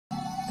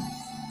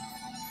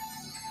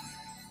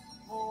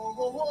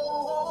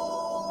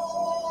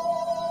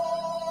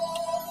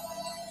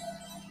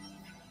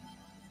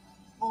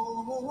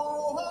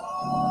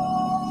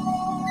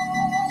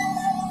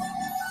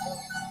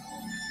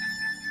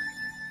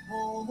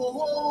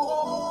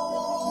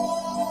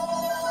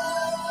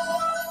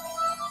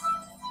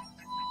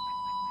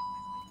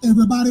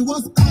Everybody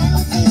was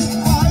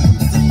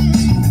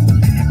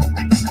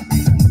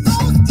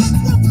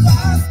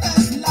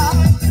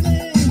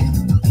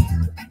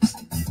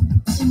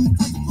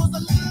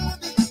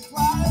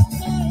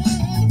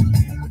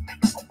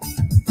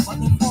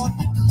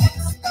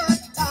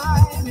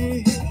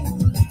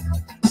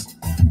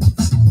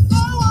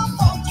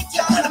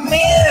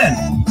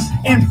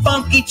in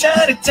funky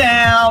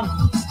Chinatown.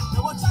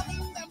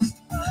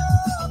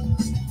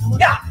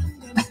 Yeah.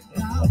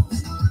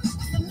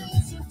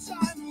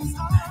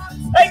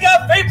 Hey,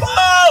 good people.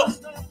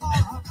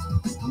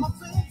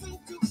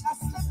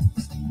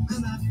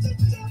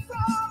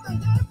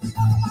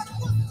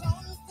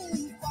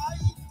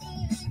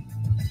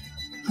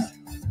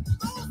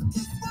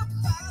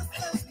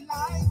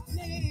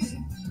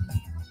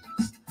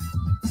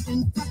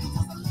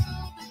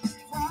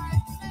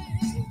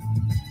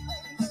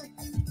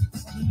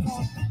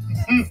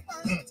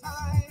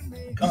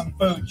 Kung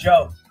Fu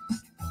Joe.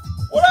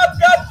 What up,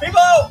 good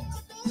people?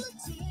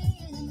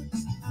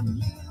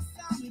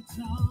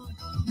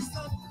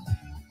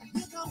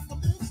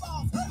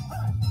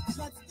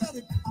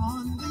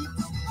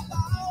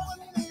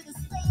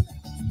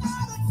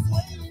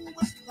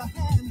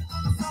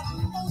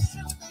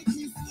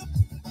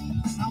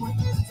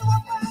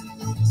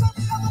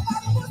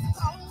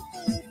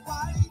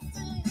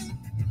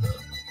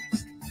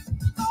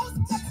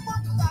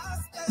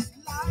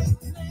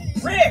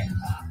 Rick,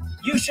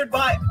 you should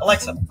buy,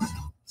 Alexa,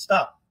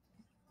 stop.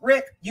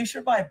 Rick, you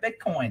should buy a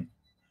Bitcoin.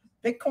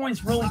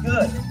 Bitcoin's really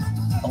good.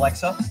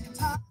 Alexa,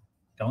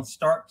 don't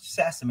start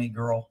sassing me,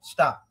 girl.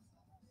 Stop.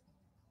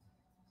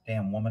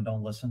 Damn woman,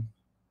 don't listen.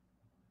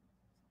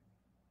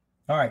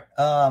 All right.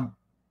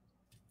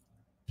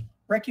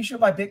 Rick, you should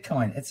buy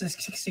Bitcoin. It's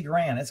 60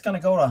 grand. It's going to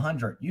go to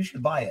 100. You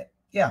should buy it.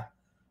 Yeah.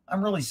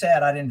 I'm really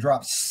sad I didn't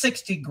drop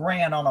 60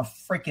 grand on a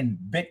freaking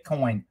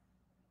Bitcoin.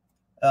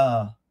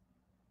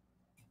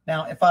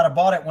 Now, if I'd have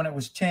bought it when it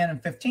was $10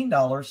 and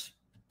 $15,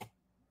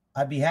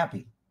 I'd be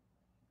happy.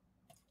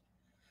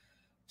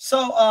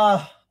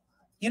 So,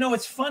 you know,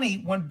 it's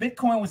funny. When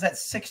Bitcoin was at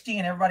 60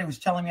 and everybody was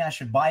telling me I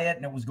should buy it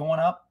and it was going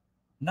up,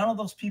 none of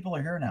those people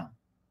are here now.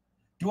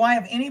 Do I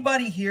have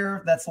anybody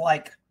here that's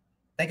like,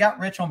 they got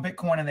rich on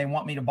Bitcoin and they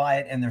want me to buy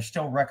it and they're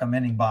still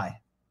recommending buy?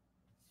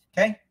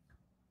 Okay?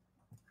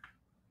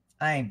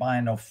 I ain't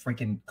buying no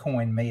freaking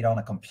coin made on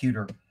a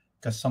computer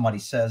because somebody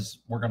says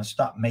we're going to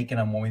stop making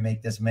them when we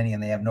make this many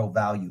and they have no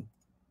value.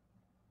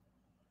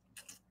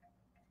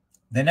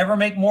 They never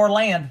make more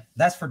land.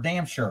 That's for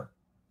damn sure.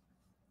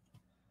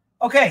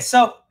 Okay,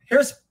 so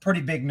here's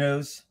pretty big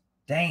news.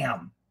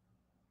 Damn.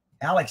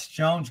 Alex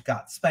Jones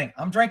got spanked.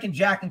 I'm drinking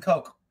Jack and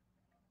Coke,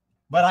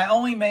 but I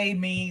only made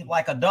me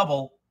like a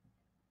double,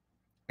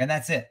 and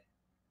that's it.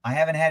 I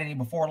haven't had any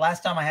before.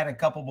 Last time I had a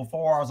couple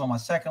before. I was on my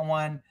second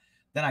one.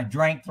 Then I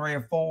drank 3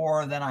 or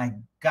 4. Then I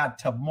got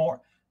to more.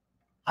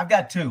 I've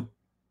got 2.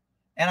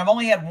 And I've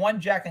only had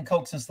 1 Jack and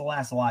Coke since the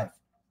last live.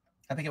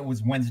 I think it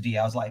was Wednesday.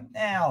 I was like,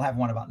 I'll have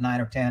one about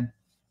 9 or 10.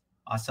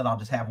 I said I'll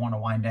just have one to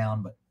wind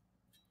down. But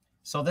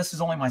so this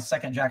is only my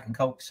second Jack and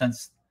Coke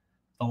since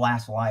the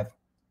last live.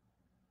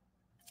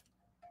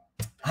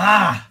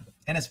 And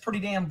it's pretty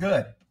damn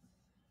good.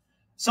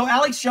 So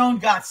Alex Jones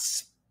got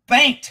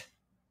spanked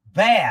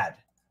bad.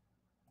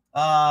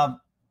 I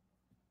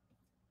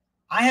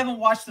haven't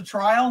watched the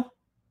trial.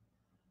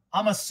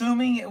 I'm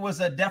assuming it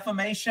was a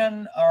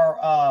defamation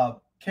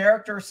or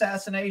character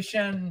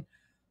assassination,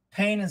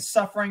 pain and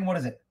suffering. What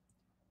is it?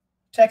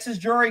 Texas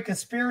jury,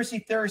 conspiracy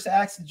theorist,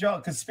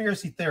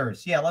 conspiracy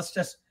theorist. Yeah, let's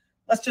just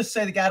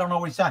say the guy don't know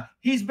what he's talking.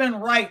 He's been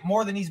right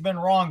more than he's been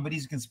wrong, but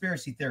he's a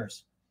conspiracy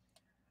theorist.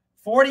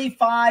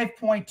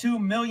 $45.2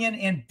 million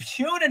in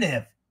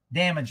punitive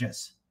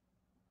damages.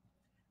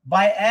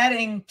 By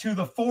adding to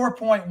the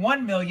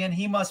 $4.1 million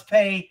he must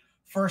pay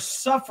for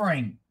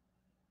suffering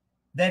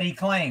that he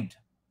claimed.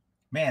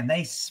 Man,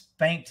 they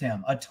spanked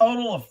him. A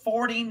total of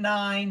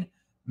 $49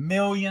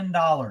 million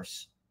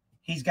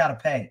he's got to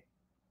pay.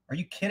 Are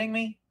you kidding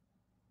me?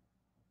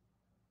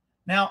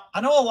 Now,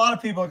 I know a lot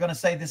of people are going to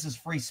say this is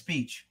free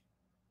speech.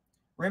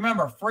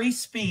 Remember, free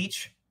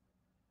speech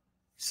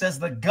says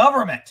the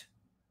government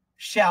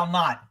shall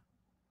not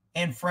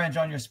infringe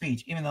on your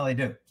speech, even though they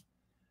do.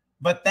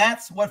 But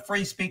that's what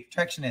free speech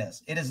protection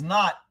is. It is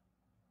not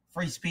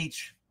free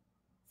speech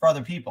for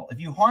other people. If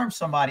you harm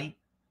somebody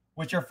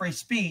with your free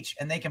speech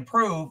and they can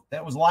prove that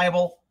it was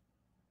liable,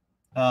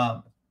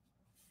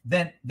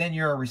 then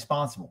you're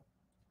responsible.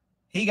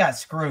 He got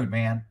screwed,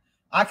 man.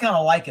 I kind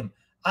of like him.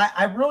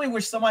 I really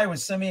wish somebody would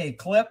send me a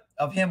clip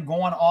of him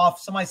going off.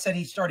 Somebody said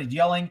he started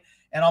yelling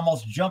and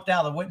almost jumped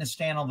out of the witness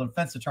stand on the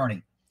defense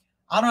attorney.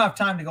 I don't have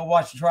time to go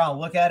watch the trial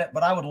and look at it,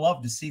 but I would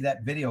love to see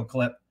that video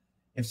clip.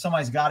 If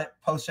somebody's got it,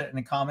 post it in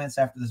the comments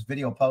after this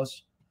video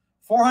post.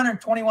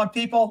 421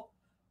 people.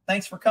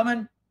 thanks for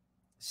coming.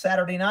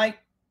 Saturday night.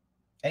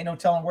 Ain't no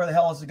telling where the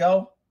hell is to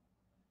go.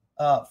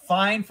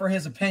 Fine for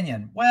his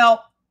opinion.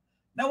 Well,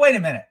 now wait a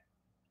minute.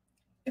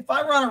 If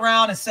I run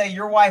around and say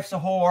your wife's a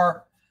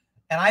whore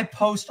and I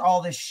post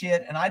all this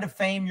shit and I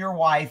defame your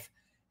wife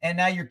and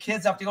now your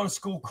kids have to go to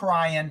school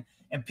crying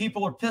and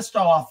people are pissed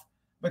off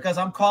because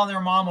I'm calling their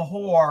mom a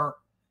whore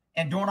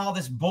and doing all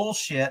this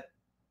bullshit,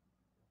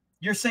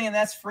 you're saying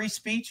that's free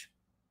speech?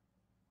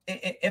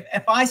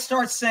 If I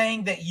start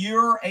saying that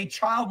you're a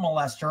child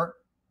molester,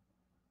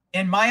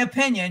 in my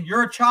opinion,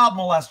 you're a child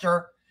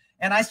molester,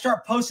 and I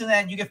start posting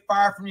that and you get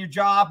fired from your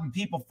job and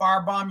people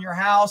firebomb your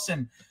house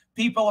and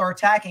people are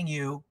attacking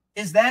you,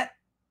 is that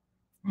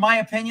my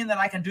opinion that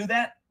I can do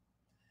that?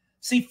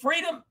 See,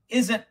 freedom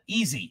isn't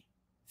easy.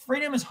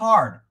 Freedom is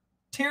hard.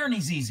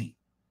 Tyranny's easy.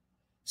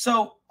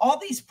 So all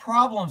these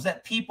problems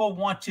that people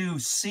want to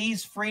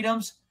seize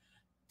freedoms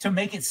to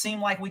make it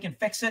seem like we can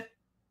fix it,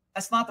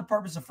 that's not the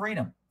purpose of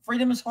freedom.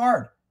 Freedom is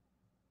hard.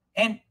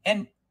 And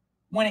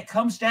when it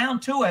comes down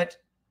to it,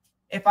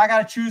 if I got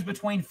to choose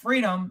between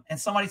freedom and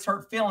somebody's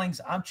hurt feelings,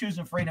 I'm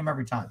choosing freedom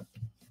every time.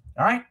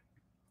 All right?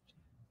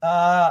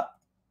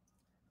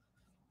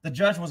 The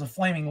judge was a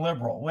flaming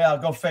liberal. Well,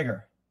 go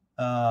figure.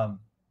 Oh,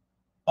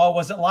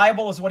 was it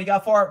libel is what he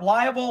got for it?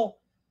 Libel,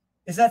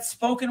 is that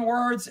spoken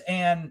words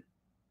and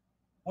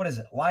what is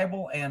it?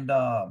 Libel and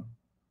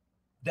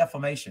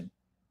defamation.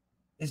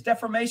 Is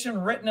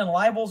defamation written and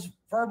libel's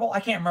verbal?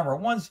 I can't remember.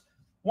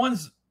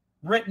 One's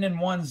written and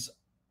one's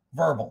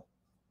verbal.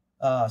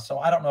 So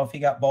I don't know if he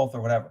got both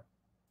or whatever.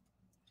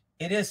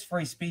 It is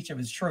free speech if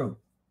it's true.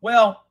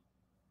 Well,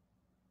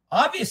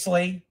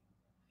 obviously,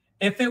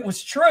 if it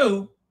was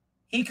true,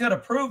 he could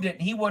have proved it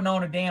and he wouldn't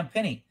own a damn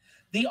penny.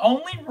 The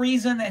only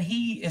reason that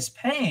he is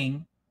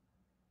paying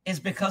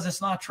is because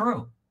it's not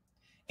true.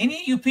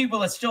 Any of you people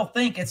that still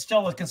think it's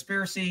still a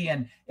conspiracy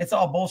and it's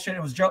all bullshit,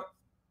 it was a joke,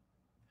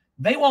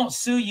 they won't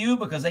sue you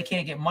because they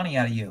can't get money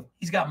out of you.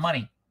 He's got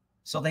money,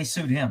 so they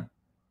sued him.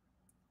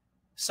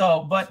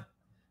 So, but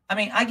I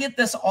mean, I get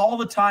this all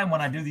the time when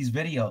I do these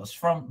videos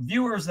from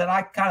viewers that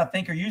I kind of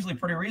think are usually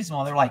pretty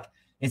reasonable. They're like,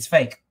 it's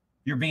fake.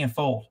 You're being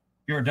fooled.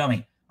 You're a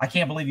dummy. I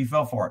can't believe you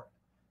fell for it.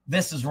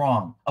 This is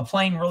wrong. A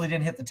plane really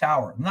didn't hit the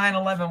tower.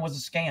 9/11 was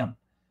a scam.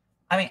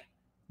 I mean,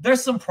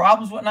 there's some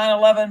problems with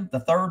 9/11.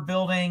 The third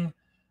building,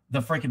 the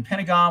freaking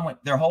Pentagon,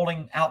 they're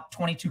holding out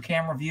 22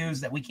 camera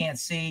views that we can't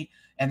see,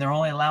 and they're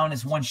only allowing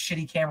us one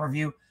shitty camera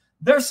view.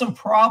 There's some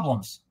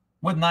problems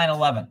with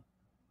 9/11.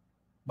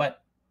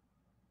 But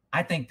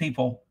I think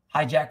people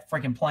hijacked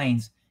freaking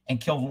planes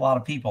and killed a lot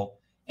of people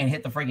and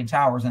hit the freaking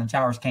towers, and the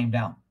towers came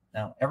down.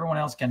 Now, everyone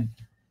else can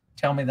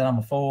tell me that I'm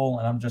a fool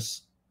and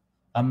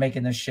I'm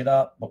making this shit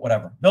up, but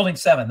whatever. Building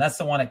 7, that's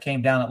the one that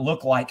came down. It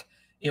looked like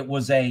it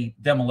was a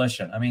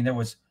demolition. I mean,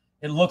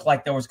 it looked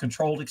like there was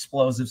controlled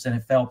explosives and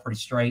it fell pretty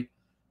straight.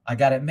 I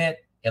got to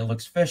admit, it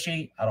looks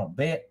fishy. I don't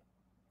buy it.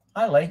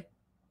 Hi, Lee.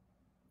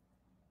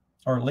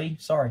 Or Lee,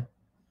 sorry.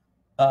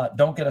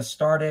 Don't get us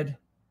started.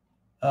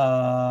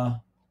 Where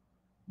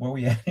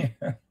we at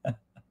here?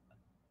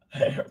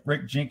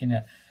 Rick Jenkins.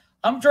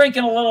 I'm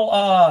drinking a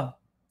little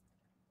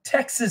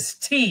Texas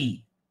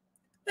tea.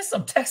 This is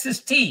some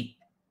Texas tea.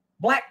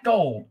 Black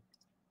gold.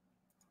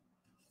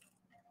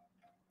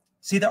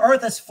 See, the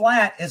earth is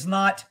flat is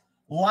not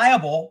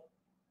liable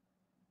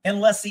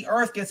unless the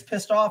earth gets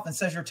pissed off and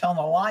says you're telling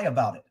a lie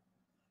about it.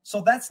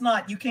 So that's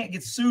not, you can't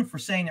get sued for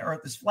saying the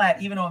earth is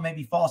flat, even though it may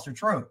be false or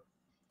true.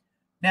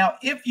 Now,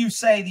 if you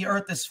say the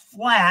earth is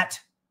flat,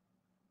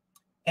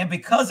 and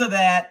because of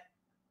that,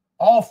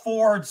 all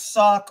Fords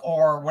suck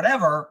or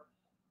whatever,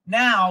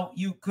 now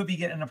you could be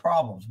getting into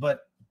problems.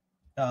 But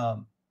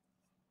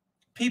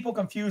people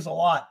confuse a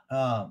lot.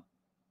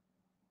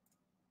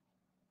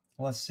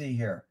 Let's see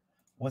here.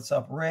 What's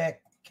up,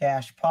 Rick?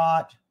 Cash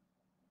Pot.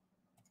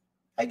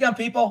 How you doing,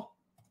 people?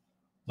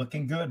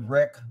 Looking good,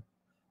 Rick.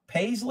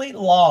 Paisley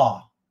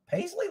Law.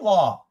 Paisley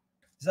Law.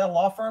 Is that a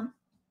law firm?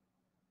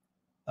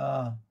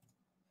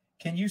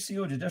 Can you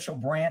sue a judicial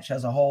branch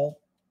as a whole?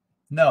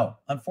 No.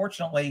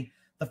 Unfortunately,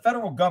 the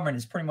federal government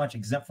is pretty much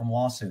exempt from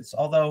lawsuits,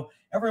 although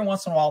every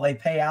once in a while they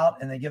pay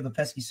out and they give the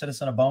pesky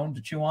citizen a bone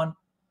to chew on.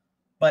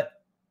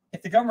 But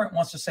if the government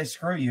wants to say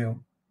screw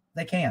you,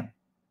 they can.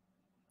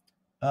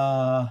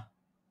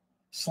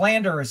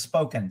 Slander is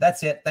spoken.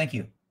 That's it. Thank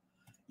you.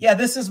 Yeah,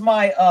 this is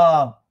my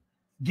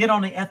get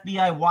on the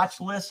FBI watch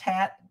list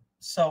hat.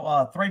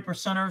 So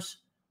 3%ers,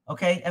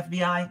 okay,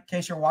 FBI, in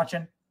case you're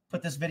watching,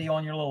 put this video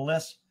on your little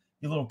list,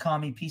 you little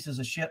commie pieces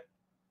of shit.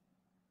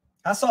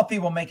 I saw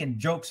people making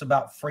jokes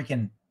about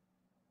freaking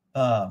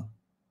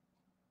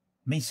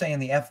me saying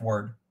the F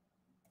word.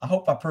 I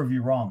hope I prove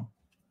you wrong.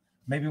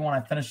 Maybe when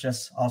I finish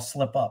this, I'll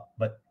slip up.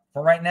 But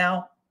for right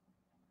now,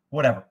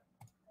 whatever.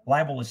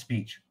 Libel is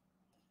speech.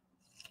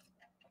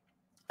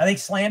 I think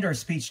slander is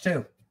speech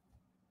too.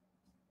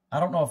 I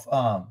don't know if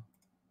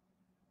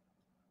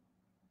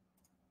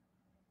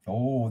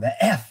oh,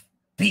 the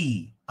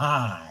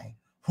FBI.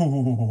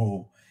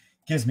 Ooh,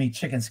 gives me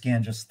chicken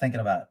skin just thinking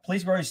about it.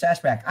 Please grow your stash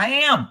back. I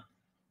am.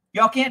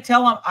 Y'all can't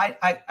tell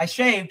I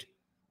shaved.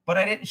 but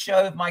I didn't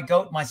show my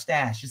goat, my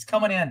stash. It's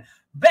coming in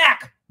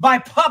back by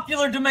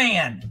popular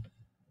demand.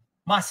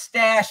 My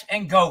stash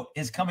and goat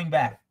is coming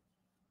back.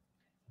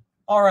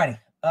 All righty.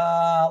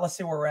 Let's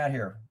see where we're at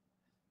here.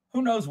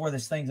 Who knows where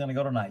this thing's going to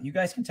go tonight? You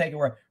guys can take it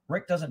where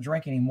Rick doesn't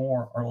drink any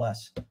more or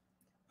less.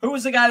 Who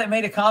was the guy that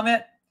made a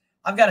comment?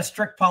 I've got a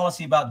strict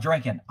policy about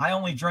drinking. I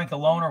only drink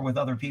alone or with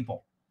other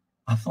people.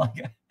 I'm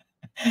like,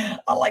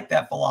 I like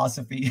that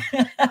philosophy.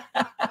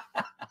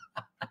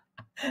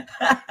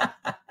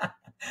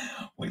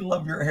 We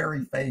love your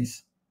hairy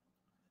face.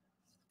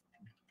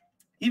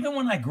 Even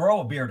when I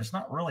grow a beard, it's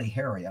not really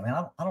hairy. I mean,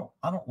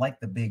 I don't like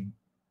the big,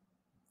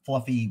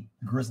 fluffy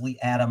Grizzly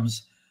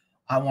Adams.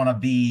 I want to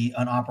be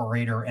an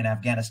operator in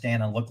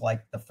Afghanistan and look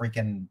like the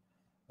freaking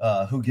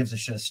who gives a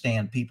shit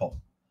stand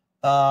people.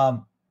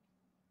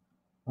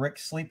 Rick,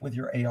 sleep with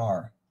your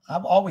AR.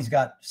 I've always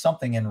got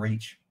something in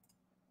reach.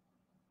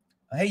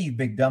 Hey, you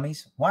big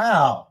dummies.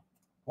 Wow.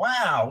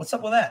 Wow. What's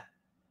up with that?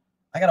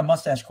 I got a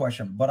mustache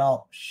question, but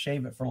I'll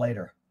shave it for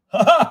later.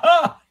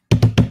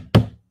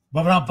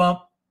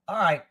 Bump. All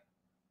right.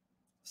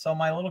 So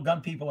my little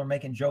gun people are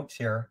making jokes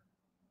here.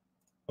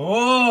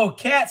 Oh,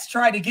 Cats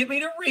tried to get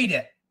me to read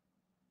it.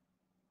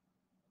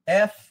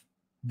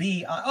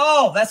 FBI.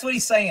 Oh, that's what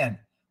he's saying.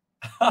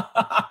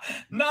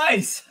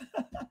 Nice.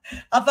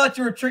 I thought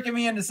you were tricking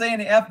me into saying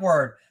the F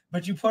word,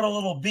 but you put a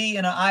little B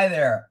and an I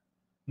there.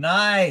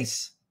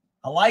 Nice.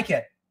 I like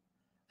it.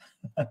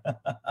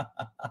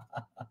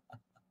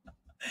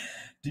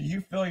 Do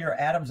you feel your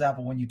Adam's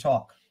apple when you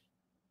talk?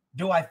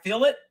 Do I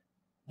feel it?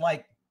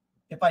 Like,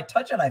 if I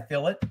touch it, I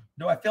feel it.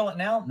 Do I feel it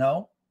now?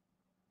 No.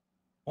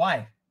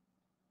 Why?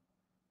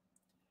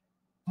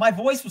 My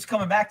voice was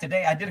coming back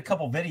today. I did a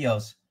couple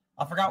videos.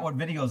 I forgot what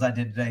videos I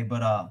did today,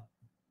 but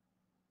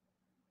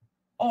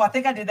oh, I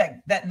think I did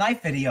that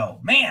knife video.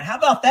 Man, how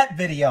about that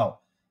video?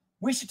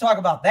 We should talk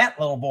about that,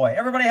 little boy.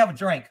 Everybody have a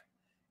drink.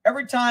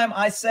 Every time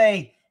I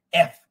say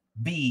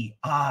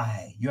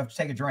FBI, you have to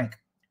take a drink.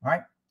 All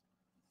right?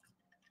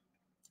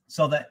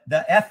 So the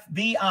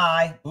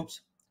FBI,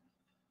 oops,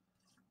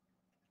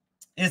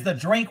 is the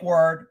drink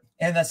word,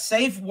 and the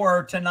safe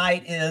word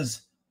tonight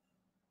is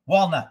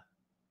walnut.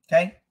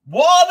 Okay?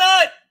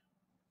 Walnut!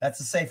 That's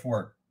the safe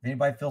word. If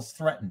anybody feels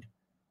threatened.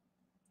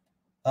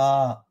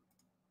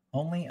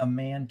 Only a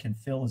man can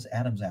fill his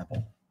Adam's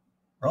apple.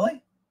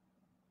 Really?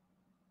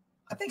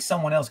 I think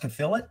someone else could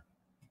fill it.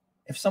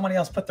 If somebody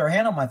else put their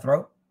hand on my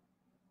throat.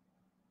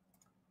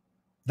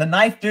 The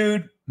knife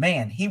dude,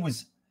 man,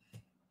 his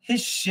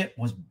shit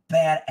was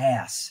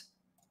badass.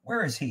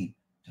 Where is he?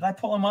 Did I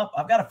pull him up?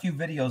 I've got a few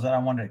videos that I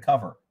wanted to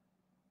cover.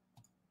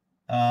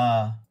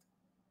 All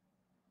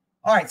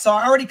right, so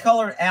I already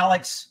colored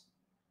Alex.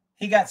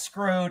 He got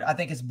screwed. I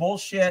think it's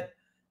bullshit.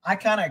 I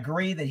kind of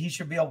agree that he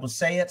should be able to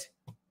say it.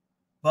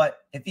 But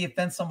if he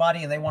offends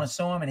somebody and they want to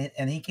sue him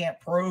and he can't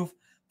prove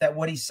that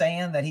what he's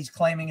saying, that he's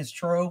claiming is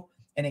true,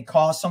 and it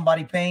caused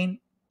somebody pain,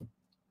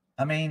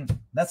 I mean,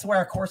 that's the way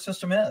our court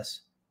system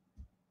is.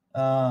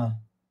 Walnut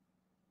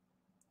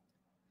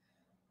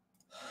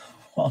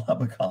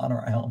pecan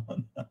or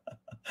almond.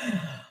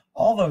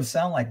 All those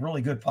sound like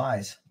really good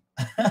pies.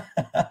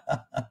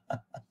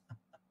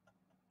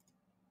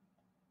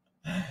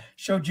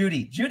 Show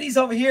Judy. Judy's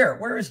over here.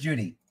 Where is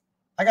Judy?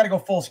 I got to go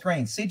full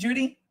screen. See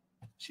Judy?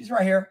 She's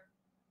right here.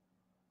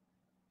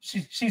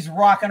 She's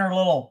rocking her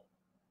little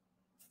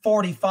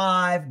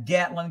 45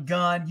 Gatling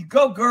gun. You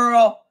go,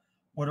 girl,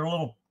 with her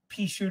little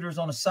pea shooters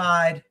on the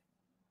side,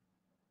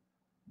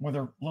 with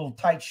her little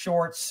tight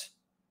shorts.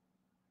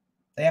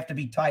 They have to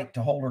be tight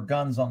to hold her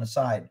guns on the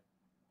side,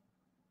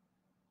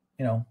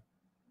 you know,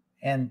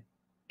 and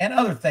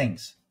other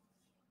things.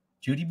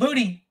 Judy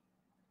Booty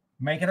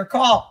making her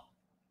call.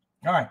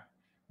 All right.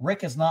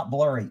 Rick is not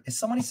blurry. Is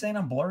somebody saying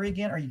I'm blurry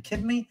again? Are you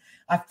kidding me?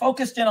 I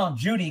focused in on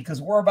Judy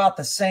because we're about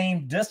the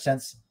same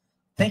distance,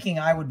 thinking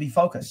I would be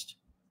focused.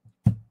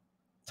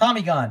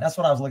 Tommy gun. That's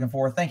what I was looking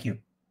for. Thank you.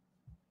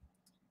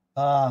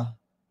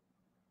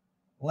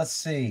 Let's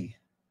see.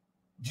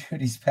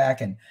 Judy's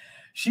packing.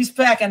 She's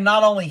packing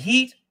not only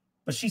heat,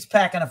 but she's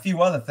packing a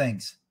few other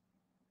things.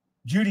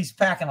 Judy's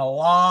packing a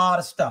lot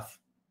of stuff.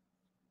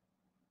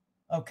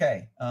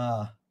 Okay.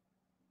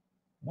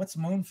 What's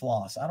moon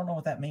floss? I don't know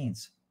what that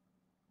means.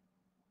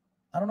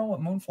 I don't know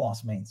what moon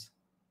floss means.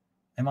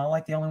 Am I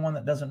like the only one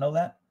that doesn't know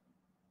that?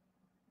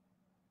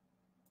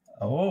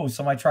 Oh,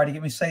 somebody tried to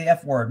get me to say the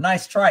F word.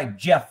 Nice try,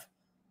 Jeff.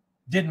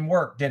 Didn't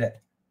work, did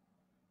it?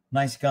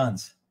 Nice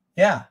guns.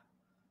 Yeah.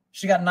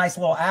 She got nice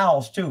little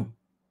owls, too.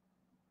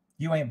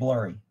 You ain't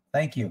blurry.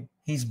 Thank you.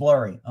 He's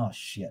blurry. Oh,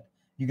 shit.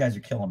 You guys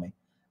are killing me.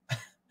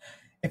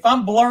 If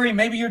I'm blurry,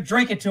 maybe you're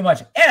drinking too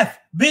much.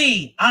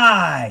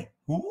 FBI.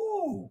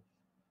 Ooh.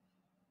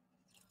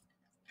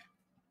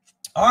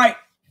 All right.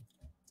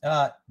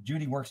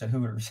 Judy works at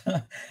Hooters.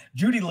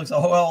 Judy looks a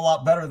whole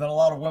lot better than a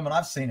lot of women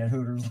I've seen at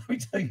Hooters. Let me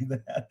tell you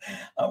that.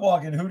 I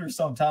walk in Hooters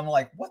sometime, I'm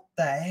like, what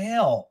the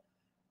hell?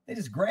 They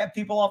just grab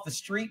people off the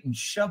street and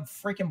shove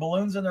freaking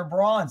balloons in their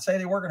bra and say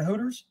they work at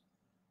Hooters?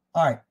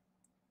 All right.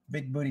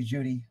 Big booty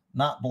Judy.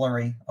 Not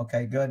blurry.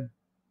 Okay, good.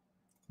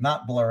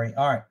 Not blurry.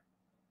 All right.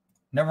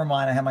 Never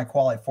mind. I have my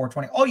quality at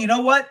 420. Oh, you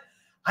know what?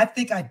 I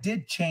think I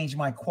did change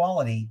my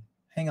quality.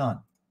 Hang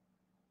on.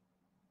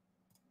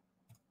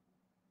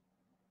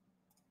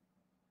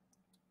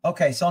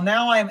 Okay, so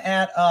now I'm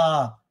at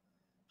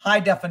high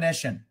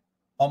definition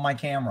on my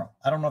camera.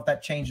 I don't know if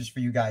that changes for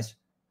you guys.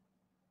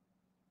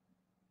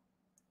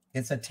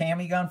 It's a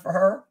Tammy gun for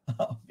her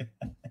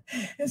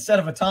instead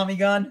of a Tommy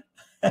gun.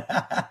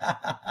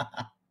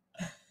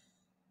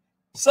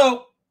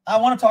 So I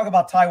want to talk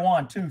about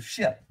Taiwan too.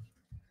 Shit.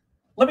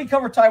 Let me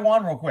cover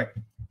Taiwan real quick.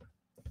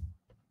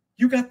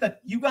 You got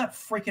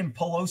freaking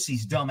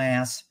Pelosi's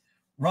dumbass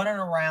running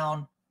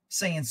around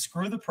saying,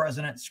 screw the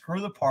president,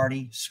 screw the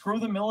party, screw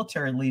the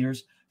military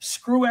leaders,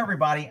 screw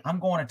everybody.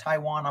 I'm going to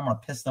Taiwan. I'm going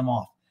to piss them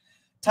off.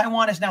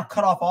 Taiwan has now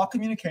cut off all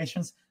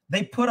communications.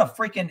 They put a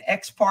freaking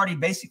ex-party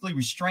basically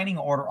restraining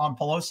order on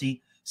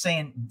Pelosi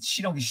saying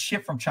she don't get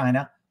shit from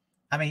China.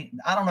 I mean,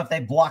 I don't know if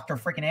they blocked her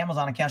freaking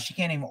Amazon account. She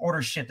can't even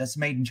order shit that's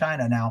made in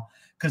China now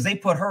because they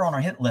put her on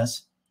her hit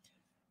list.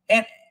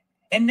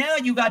 And now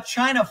you got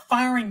China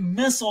firing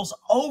missiles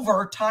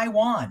over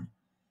Taiwan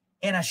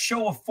in a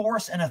show of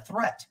force and a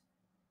threat.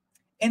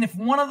 And if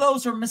one of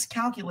those are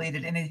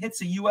miscalculated and it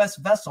hits a U.S.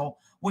 vessel,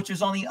 which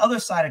is on the other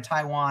side of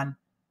Taiwan,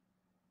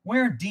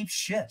 we're in deep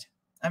shit.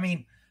 I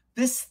mean,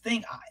 this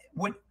thing,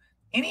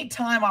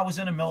 anytime I was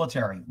in the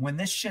military, when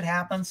this shit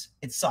happens,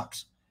 it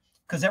sucks.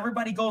 Because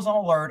everybody goes on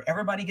alert.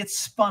 Everybody gets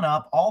spun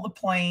up. All the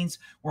planes,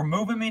 we're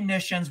moving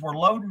munitions. We're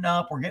loading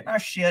up. We're getting our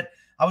shit.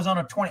 I was on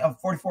a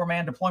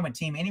 44-man deployment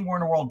team anywhere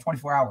in the world in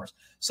 24 hours.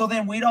 So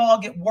then we'd all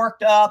get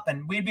worked up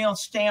and we'd be on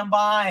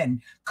standby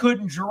and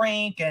couldn't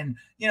drink and,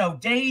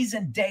 days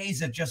and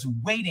days of just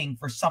waiting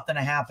for something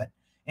to happen.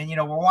 And,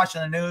 we're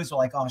watching the news. We're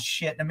like, oh,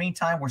 shit. In the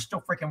meantime, we're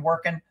still freaking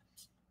working.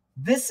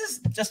 This is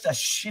just a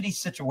shitty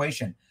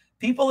situation.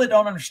 People that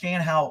don't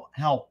understand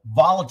how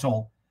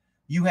volatile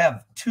you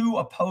have two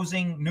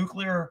opposing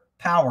nuclear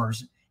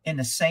powers in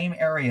the same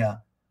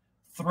area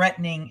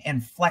threatening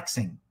and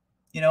flexing.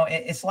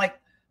 It's like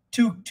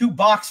two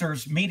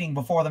boxers meeting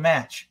before the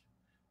match.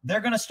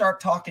 They're going to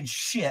start talking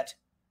shit,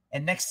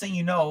 and next thing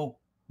you know,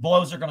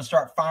 blows are going to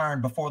start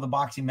firing before the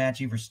boxing match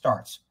even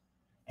starts.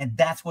 And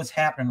that's what's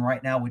happening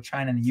right now with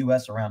China and the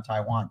U.S. around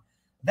Taiwan.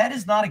 That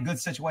is not a good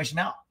situation.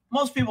 Now,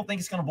 most people think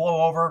it's going to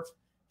blow over.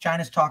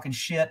 China's talking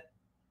shit.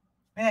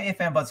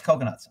 If and buts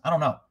coconuts. I don't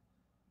know.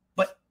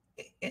 But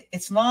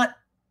it's not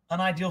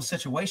an ideal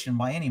situation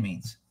by any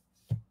means.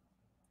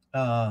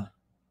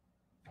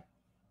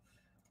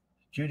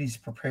 Judy's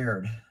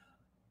prepared.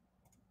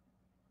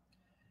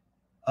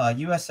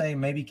 USA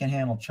maybe can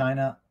handle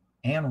China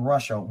and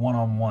Russia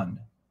one-on-one.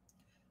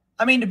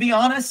 I mean, to be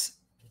honest,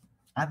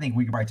 I think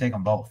we could probably take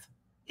them both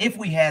if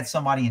we had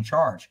somebody in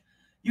charge.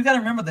 You got to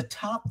remember the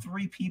top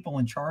 3 people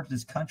in charge of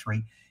this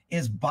country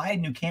is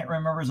Biden, who can't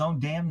remember his own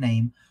damn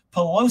name,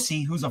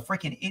 Pelosi, who's a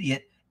freaking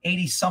idiot,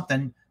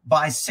 80-something,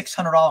 buys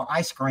 $600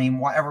 ice cream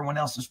while everyone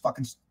else is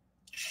fucking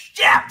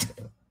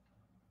shit.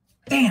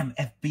 Damn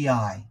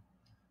FBI.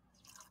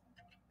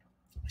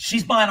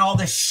 She's buying all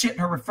this shit in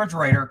her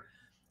refrigerator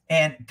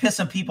and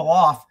pissing people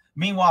off.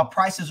 Meanwhile,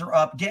 prices are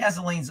up.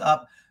 Gasoline's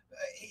up.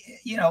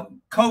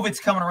 COVID's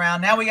coming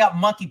around. Now we got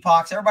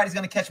monkeypox. Everybody's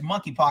going to catch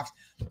monkeypox.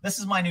 This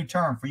is my new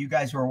term for you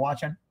guys who are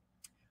watching.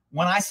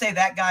 When I say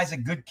that guy's a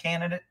good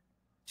candidate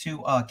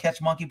to catch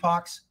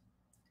monkeypox,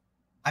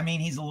 I mean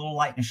he's a little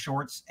light in his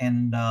shorts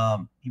and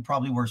he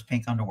probably wears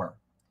pink underwear.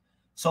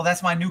 So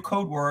that's my new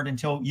code word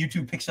until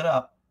YouTube picks it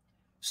up.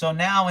 So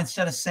now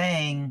instead of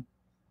saying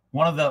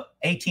one of the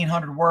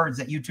 1,800 words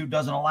that YouTube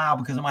doesn't allow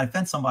because it might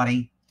offend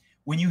somebody,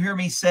 when you hear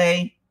me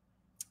say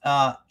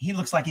he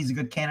looks like he's a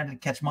good candidate to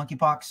catch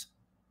monkeypox,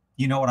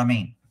 you know what I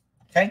mean.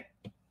 Okay?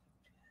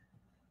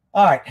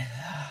 All right.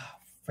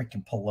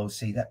 Freaking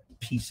Pelosi, that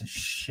piece of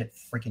shit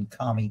freaking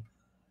commie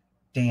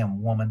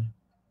damn woman.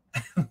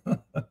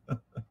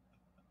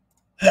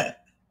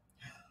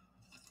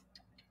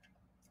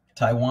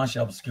 Taiwan should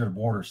help secure the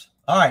borders.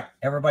 All right.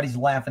 Everybody's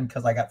laughing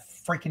because I got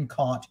freaking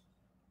caught.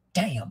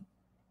 Damn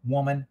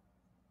woman.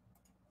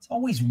 It's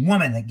always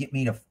women that get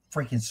me to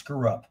freaking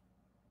screw up.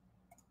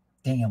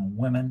 Damn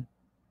women.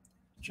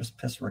 Just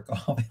piss Rick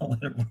off and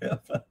let it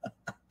rip.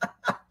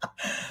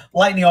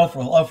 Lightning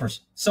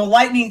loafers. So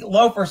lightning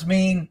loafers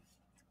mean,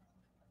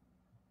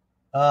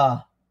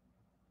 oh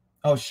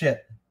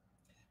shit.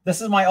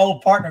 This is my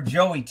old partner,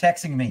 Joey,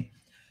 texting me.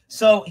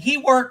 So he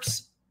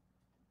works,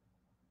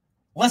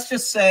 let's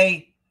just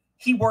say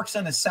he works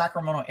in the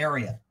Sacramento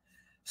area.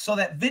 So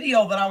that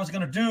video that I was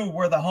going to do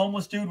where the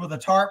homeless dude with a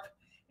tarp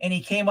and he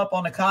came up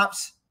on the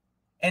cops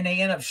and they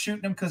end up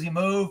shooting him because he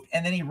moved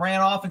and then he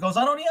ran off and goes,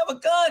 I don't even have a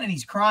gun. And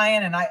he's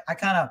crying. And I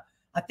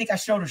think I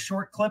showed a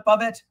short clip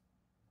of it.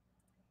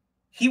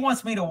 He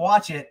wants me to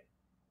watch it,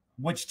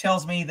 which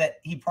tells me that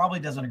he probably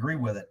doesn't agree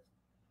with it.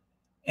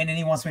 And then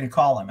he wants me to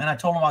call him. And I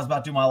told him I was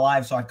about to do my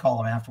live, so I'd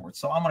call him afterwards.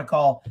 So I'm going to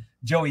call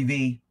Joey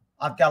V.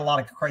 I've got a lot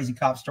of crazy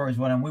cop stories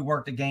with him. We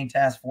worked the gang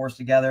task force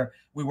together.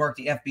 We worked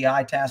the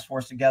FBI task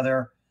force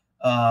together.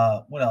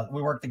 What else?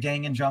 We worked the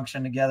gang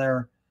injunction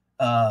together.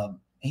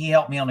 He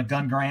helped me on a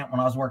gun grant when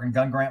I was working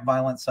gun grant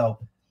violence. So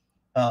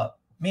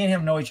Me and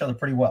him know each other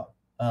pretty well.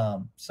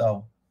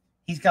 So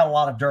he's got a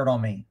lot of dirt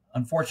on me.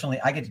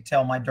 Unfortunately, I get to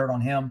tell my dirt on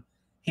him.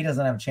 He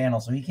doesn't have a channel,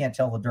 so he can't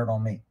tell the dirt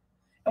on me.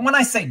 And when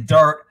I say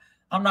dirt,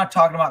 I'm not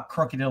talking about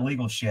crooked,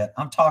 illegal shit.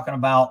 I'm talking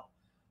about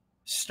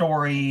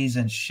stories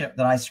and shit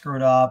that I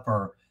screwed up,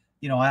 or,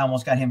 you know, I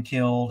almost got him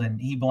killed and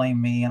he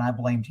blamed me and I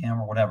blamed him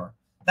or whatever.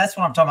 That's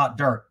what I'm talking about,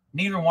 dirt.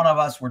 Neither one of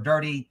us were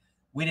dirty.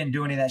 We didn't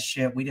do any of that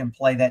shit. We didn't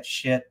play that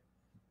shit.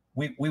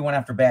 We went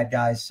after bad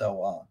guys.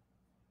 So, all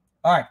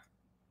right.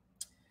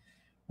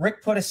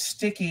 Rick put a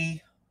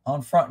sticky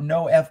on front,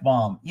 no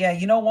F-bomb. Yeah,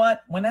 you know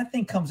what? When that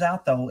thing comes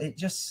out, though, it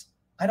just,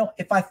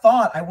 if I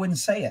thought, I wouldn't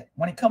say it.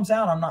 When it comes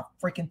out, I'm not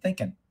freaking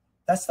thinking.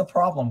 That's the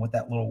problem with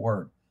that little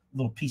word,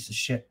 little piece of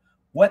shit.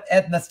 What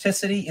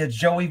ethnicity is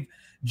Joey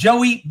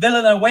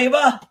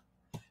Villanueva?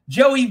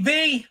 Joey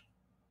V?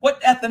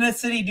 What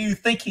ethnicity do you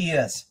think he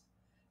is?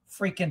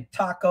 Freaking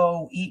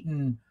taco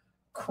eating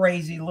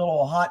crazy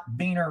little hot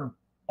beaner.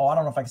 Oh, I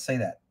don't know if I can say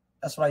that.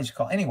 That's what I used to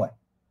call. Anyway,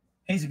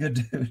 he's a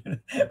good dude.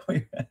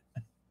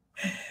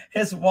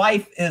 His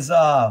wife is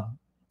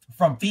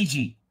from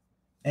Fiji,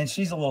 and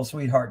she's a little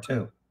sweetheart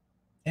too.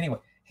 Anyway,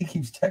 he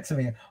keeps texting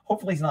me.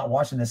 Hopefully he's not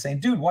watching this saying,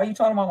 dude, why are you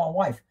talking about my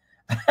wife?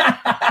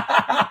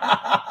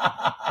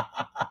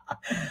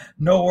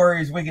 No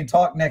worries. We can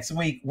talk next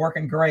week.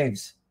 Working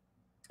graves.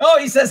 Oh,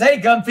 he says, hey,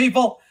 gun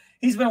people.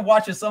 He's been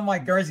watching some of my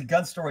crazy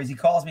gun stories. He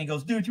calls me and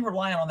goes, dude, you were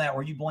lying on that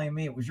where you blame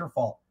me. It was your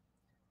fault.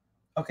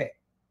 Okay.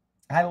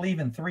 I leave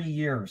in 3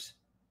 years.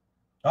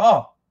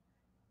 Oh,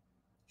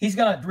 he's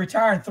going to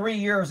retire in 3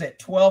 years at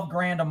 12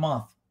 grand a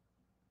month.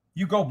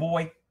 You go,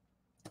 boy.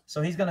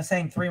 So he's going to say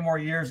in 3 more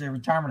years, in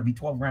retirement will be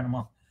 12 grand a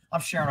month. I'm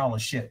sharing all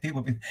this shit.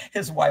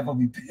 His wife will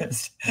be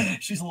pissed.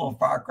 She's a little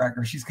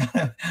firecracker. She's kind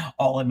of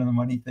all into the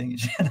money thing.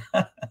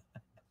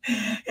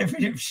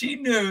 If she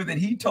knew that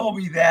he told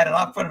me that and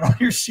I put it on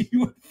here, she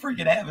would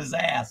freaking have his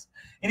ass.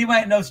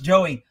 Anybody that knows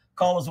Joey,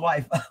 call his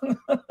wife.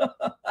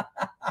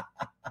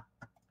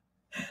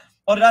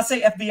 Oh, did I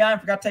say FBI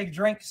and forgot to take a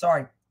drink?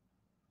 Sorry.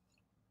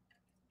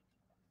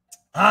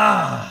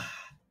 Alrighty.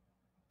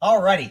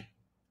 All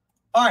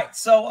right.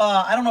 So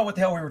I don't know what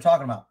the hell we were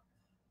talking about.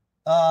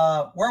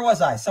 Where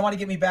was I? Somebody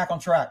get me back on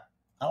track.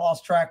 I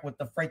lost track with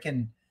the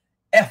freaking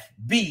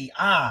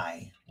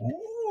FBI.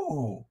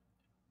 Ooh.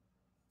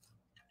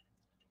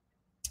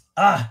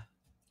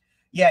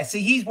 Yeah,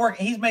 see, he's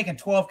making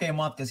 12K a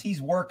month because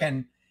he's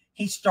working.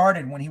 He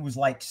started when he was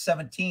like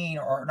 17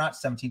 or not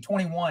 17,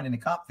 21 in the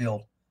cop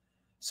field.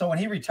 So when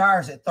he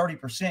retires at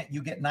 30%,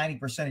 you get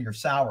 90% of your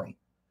salary.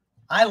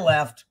 I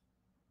left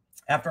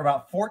after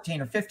about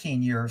 14 or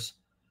 15 years.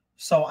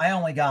 So I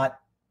only got,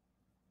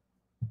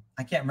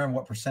 I can't remember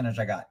what percentage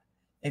I got.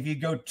 If you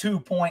go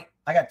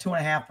I got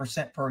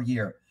 2.5% per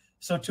year.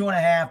 So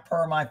 2.5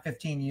 per my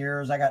 15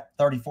 years, I got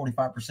 30,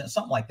 45%,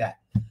 something like that.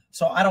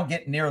 So I don't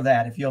get near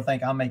that. If you'll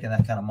think I'm making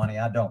that kind of money,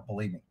 I don't,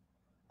 believe me.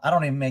 I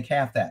don't even make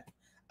half that.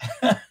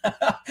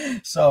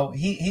 So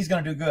he's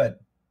going to do good.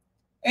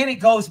 And it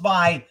goes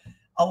by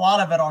a lot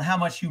of it on how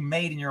much you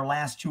made in your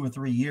last 2 or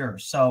 3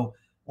 years. So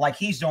like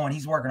he's doing,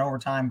 he's working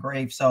overtime,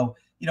 grave. So,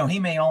 you know, he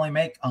may only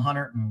make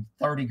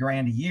 130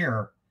 grand a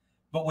year,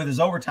 but with his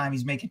overtime,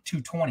 he's making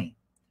 220.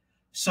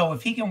 So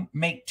if he can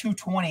make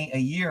 220 a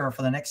year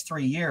for the next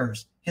 3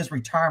 years, his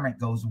retirement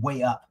goes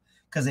way up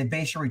because they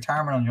base your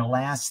retirement on your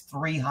last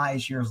 3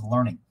 highest years of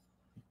learning.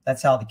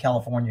 That's how the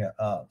California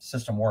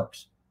system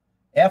works.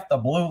 F the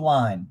blue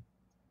line.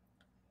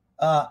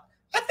 I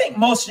think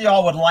most of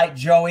y'all would like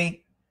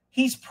Joey.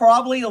 He's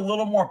probably a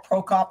little more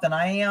pro-cop than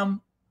I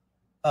am.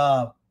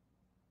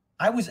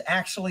 I was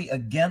actually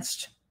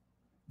against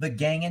the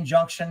gang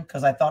injunction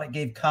because I thought it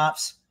gave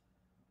cops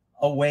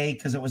away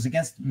because it was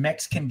against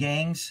Mexican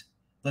gangs,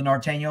 the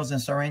Norteños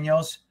and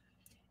Sureños.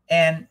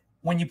 And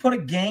when you put a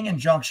gang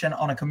injunction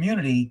on a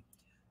community,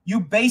 you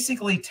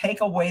basically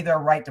take away their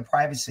right to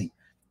privacy.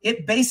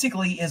 It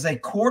basically is a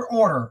court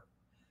order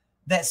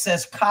that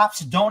says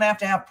cops don't have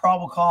to have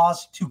probable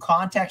cause to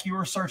contact you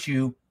or search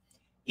you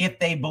if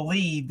they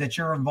believe that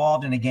you're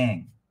involved in a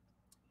gang.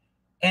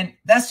 And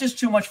that's just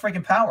too much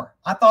freaking power.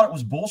 I thought it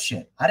was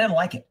bullshit. I didn't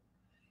like it.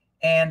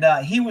 And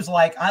he was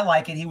like, I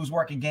like it. He was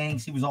working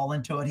gangs. He was all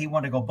into it. He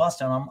wanted to go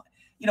bust on them.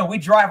 You know, we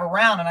drive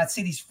around and I'd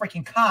see these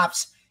freaking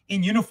cops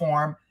in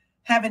uniform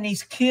having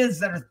these kids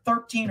that are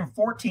 13 or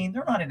 14.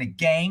 They're not in a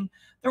gang.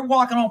 They're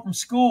walking home from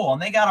school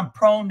and they got them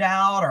proned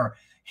out or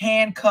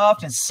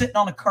handcuffed and sitting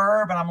on the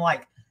curb. And I'm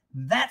like,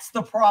 that's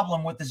the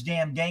problem with this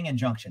damn gang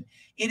injunction.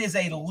 It is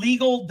a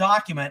legal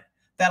document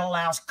that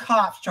allows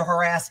cops to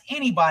harass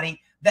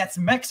anybody that's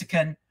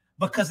Mexican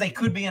because they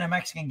could be in a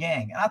Mexican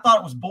gang. And I thought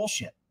it was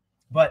bullshit,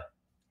 but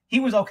he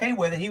was okay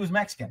with it. He was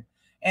Mexican.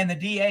 And the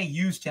DA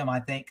used him, I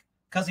think,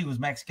 because he was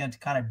Mexican to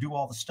kind of do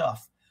all the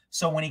stuff.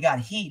 So when he got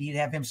heat, he'd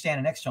have him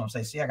standing next to him and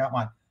say, see, I got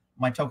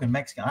my token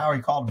Mexican. I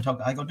already called him a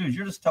token. I go, dude,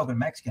 you're just a token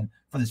Mexican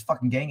for this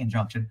fucking gang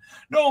injunction.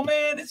 No,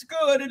 man, it's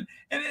good.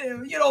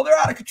 And you know, they're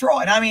out of control.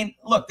 And I mean,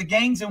 look, the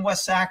gangs in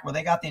West Sac where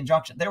they got the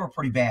injunction, they were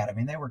pretty bad. I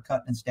mean, they were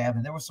cutting and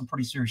stabbing. There was some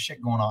pretty serious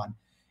shit going on.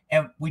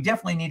 And we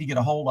definitely need to get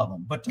a hold of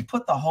them. But to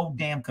put the whole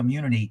damn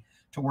community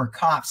to where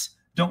cops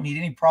don't need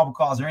any probable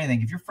cause or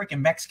anything. If you're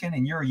freaking Mexican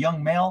and you're a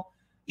young male,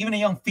 even a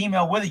young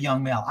female with a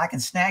young male, I can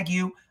snag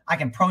you. I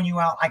can prone you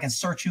out. I can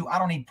search you. I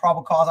don't need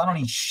probable cause. I don't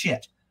need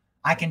shit.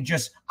 I can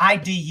just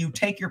ID you,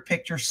 take your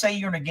picture, say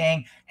you're in a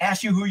gang,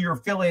 ask you who you're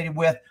affiliated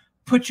with,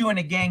 put you in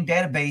a gang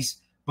database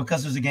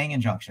because there's a gang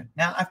injunction.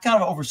 Now, I've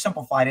kind of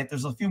oversimplified it.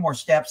 There's a few more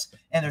steps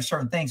and there's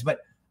certain things,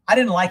 but I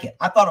didn't like it.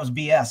 I thought it was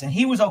BS, and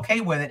he was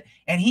okay with it,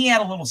 and he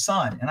had a little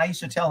son, and I used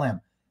to tell him,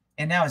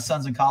 and now his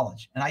son's in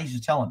college, and I used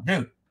to tell him,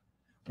 dude,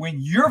 when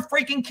your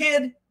freaking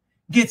kid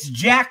gets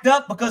jacked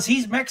up because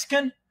he's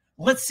Mexican,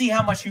 let's see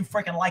how much you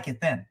freaking like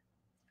it then.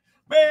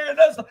 Man,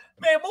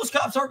 most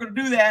cops aren't going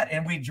to do that.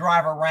 And we'd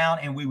drive around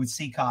and we would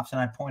see cops,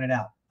 and I'd point it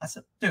out. I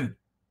said, dude,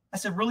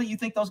 really? You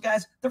think those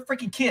guys, they're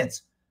freaking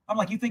kids? I'm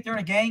like, you think they're in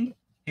a gang?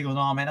 He goes,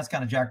 oh, man, that's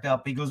kind of jacked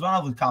up. He goes,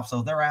 well, with cops,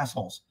 though, they're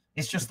assholes.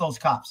 It's just those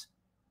cops.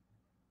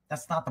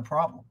 That's not the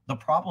problem. The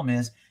problem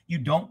is you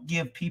don't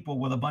give people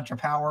with a bunch of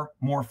power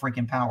more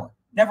freaking power.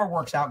 Never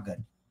works out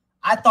good.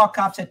 I thought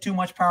cops had too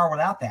much power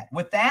without that.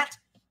 With that,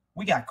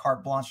 we got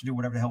carte blanche to do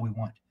whatever the hell we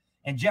want.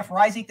 And Jeff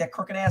Reisig, that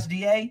crooked-ass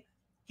DA,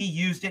 he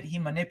used it. He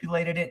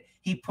manipulated it.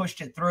 He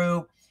pushed it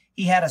through.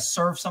 He had to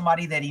serve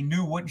somebody that he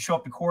knew wouldn't show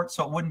up to court,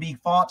 so it wouldn't be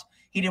fought.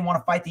 He didn't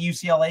want to fight the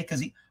UCLA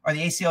or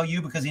the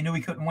ACLU because he knew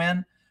he couldn't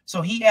win.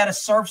 So he had to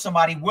serve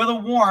somebody with a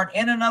warrant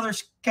in another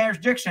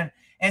jurisdiction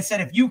and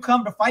said, if you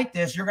come to fight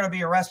this, you're going to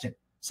be arrested.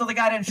 So the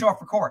guy didn't show up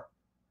for court.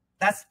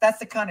 That's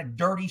the kind of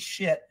dirty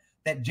shit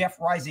that Jeff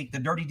Reisig, the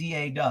dirty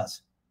DA,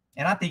 does.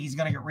 And I think he's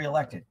going to get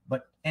reelected.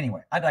 But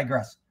anyway, I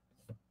digress.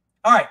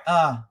 All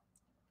right.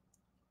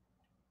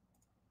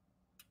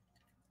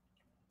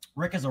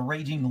 Rick is a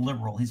raging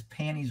liberal. His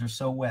panties are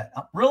so wet.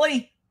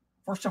 Really?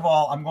 First of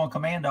all, I'm going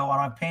commando. I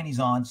don't have panties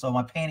on, so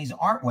my panties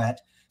aren't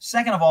wet.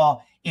 Second of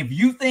all, if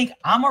you think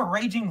I'm a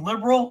raging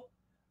liberal,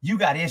 you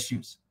got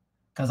issues.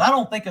 Because I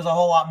don't think there's a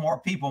whole lot more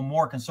people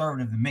more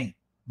conservative than me.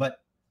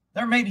 But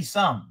there may be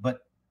some,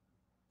 but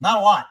not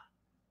a lot.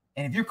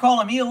 And if you're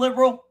calling me a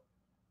liberal,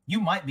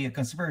 you might be a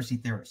conspiracy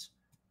theorist.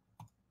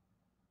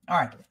 All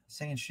right.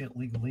 Saying shit,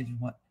 legal legion,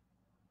 what?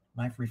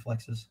 Knife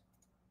reflexes.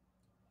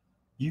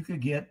 You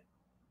could get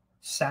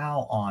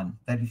Sal on.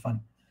 That'd be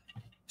fun.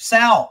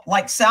 Sal,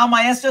 like Sal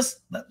Maestas,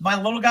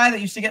 my little guy that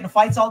used to get in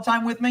fights all the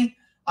time with me.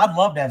 I'd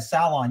love to have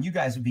Sal on. You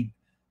guys would be,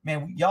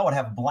 man, y'all would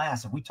have a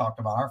blast if we talked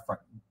about our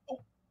fucking,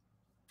 oh,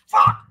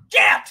 fuck,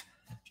 get,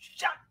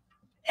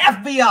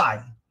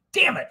 FBI,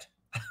 damn it.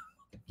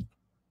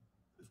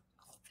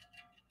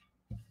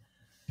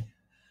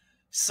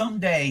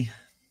 Someday,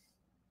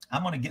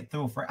 I'm going to get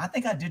through I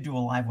think I did do a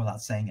live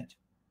without saying it.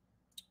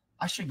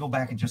 I should go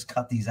back and just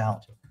cut these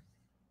out.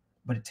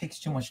 But it takes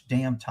too much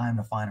damn time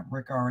to find them.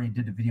 Rick already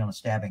did a video on a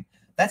stabbing.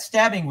 That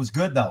stabbing was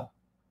good, though.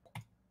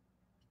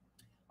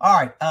 All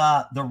right.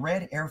 The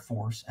Red Air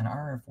Force and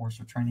our Air Force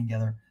are training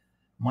together.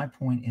 My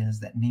point is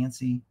that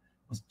Nancy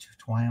was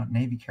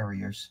Navy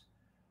carriers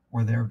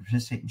were there to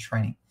participate in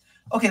training.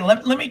 Okay,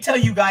 let me tell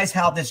you guys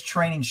how this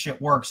training shit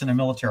works in the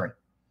military.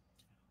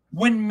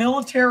 When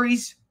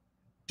militaries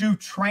do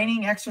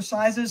training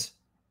exercises,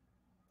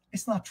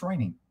 it's not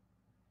training.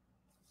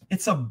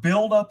 It's a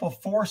buildup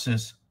of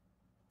forces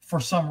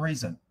for some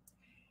reason.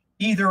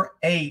 Either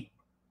a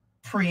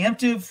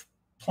preemptive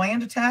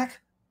planned attack,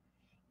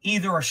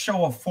 either a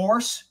show of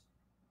force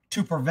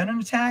to prevent an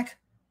attack.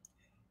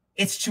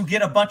 It's to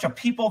get a bunch of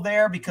people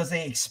there because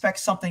they expect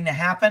something to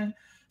happen.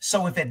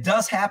 So if it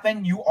does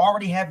happen, you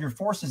already have your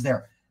forces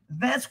there.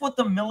 That's what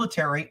the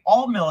military,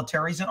 all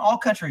militaries in all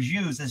countries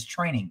use as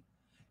training.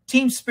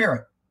 Team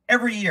spirit,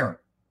 every year,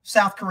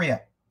 South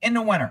Korea, in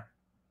the winter.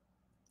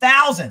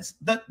 Thousands.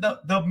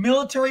 The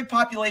military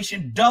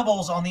population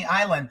doubles on the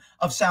island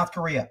of South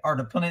Korea, or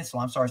the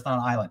peninsula. I'm sorry, it's not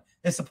an island.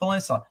 It's a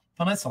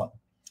peninsula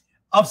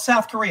of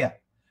South Korea.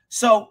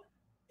 So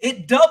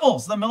it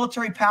doubles the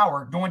military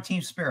power during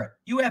Team Spirit.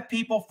 You have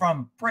people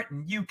from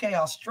Britain, UK,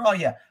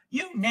 Australia,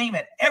 you name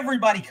it.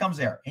 Everybody comes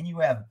there, and you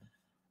have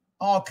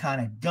all kind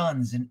of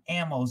guns and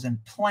ammos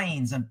and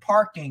planes and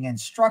parking and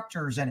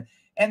structures, and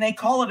they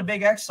call it a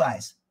big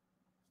exercise.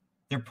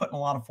 They're putting a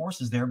lot of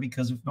forces there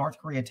because if North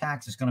Korea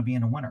attacks, it's going to be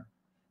in the winter.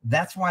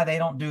 That's why they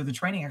don't do the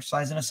training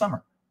exercise in the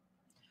summer.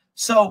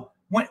 So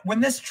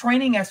when this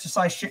training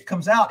exercise shit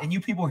comes out and you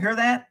people hear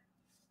that,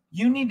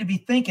 you need to be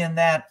thinking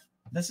that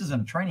this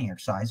isn't a training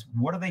exercise.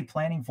 What are they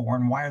planning for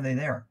and why are they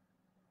there?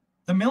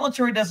 The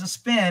military doesn't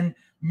spend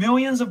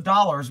millions of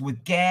dollars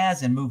with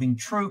gas and moving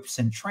troops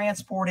and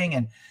transporting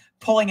and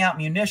pulling out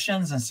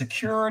munitions and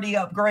security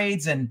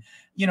upgrades. And,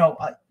 you know,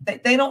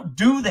 they don't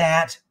do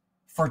that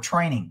for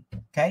training,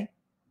 okay?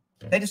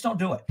 They just don't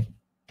do it.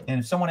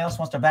 And if someone else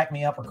wants to back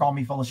me up or call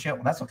me full of shit,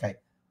 well, that's okay.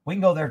 We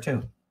can go there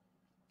too.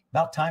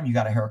 About time you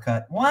got a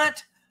haircut.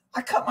 What?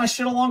 I cut my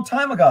shit a long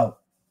time ago.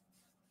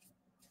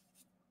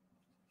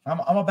 I'm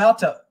about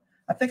to,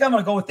 I think I'm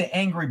going to go with the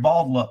angry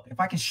bald look. If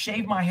I can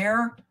shave my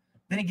hair,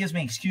 then it gives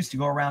me an excuse to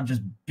go around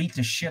just beat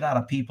the shit out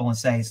of people and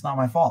say, it's not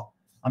my fault.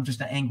 I'm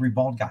just an angry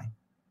bald guy.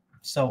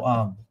 So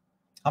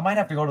I might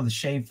have to go to the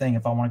shave thing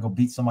if I want to go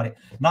beat somebody.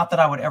 Not that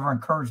I would ever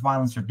encourage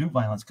violence or do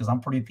violence because I'm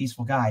a pretty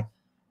peaceful guy.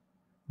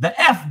 The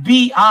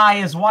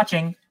FBI is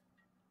watching.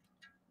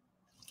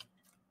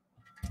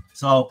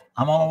 So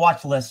I'm on a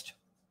watch list.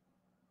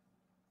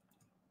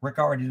 Rick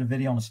already did a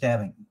video on the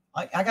stabbing.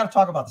 I got to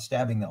talk about the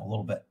stabbing, though, a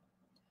little bit.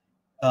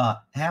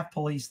 Have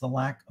police the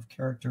lack of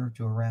character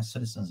to harass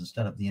citizens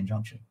instead of the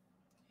injunction.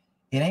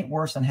 It ain't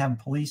worse than having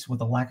police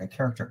with a lack of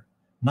character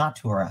not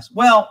to harass.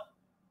 Well,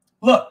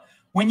 look,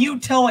 when you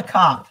tell a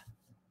cop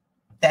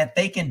that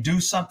they can do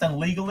something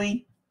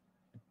legally,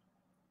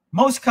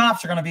 most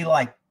cops are going to be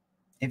like,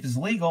 if it's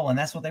legal and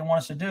that's what they want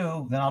us to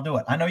do, then I'll do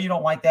it. I know you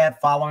don't like that,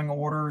 following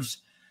orders,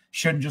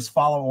 shouldn't just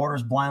follow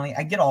orders blindly.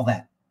 I get all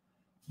that.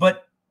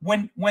 But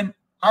when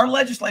our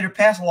legislature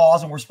passed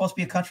laws, and we're supposed to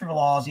be a country of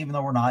laws, even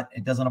though we're not,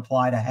 it doesn't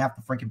apply to half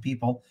the freaking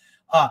people.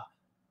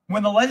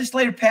 When the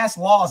legislature passed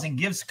laws and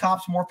gives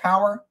cops more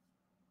power,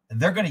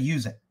 they're going to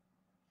use it.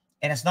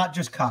 And it's not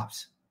just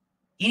cops.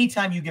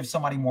 Anytime you give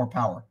somebody more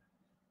power,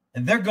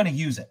 they're going to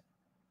use it.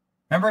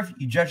 Remember, if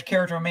you judge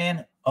character of a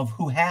man of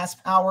who has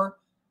power,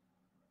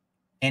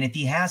 and if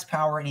he has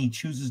power and he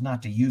chooses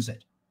not to use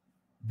it,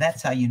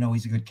 that's how you know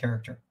he's a good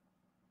character.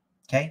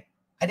 Okay?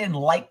 I didn't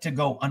like to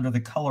go under the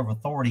color of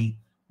authority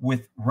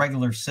with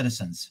regular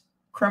citizens.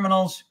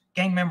 Criminals,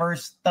 gang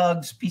members,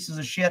 thugs, pieces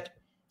of shit,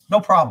 no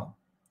problem.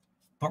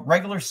 But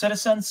regular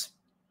citizens,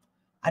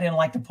 I didn't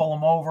like to pull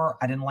them over.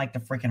 I didn't like to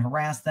freaking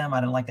harass them.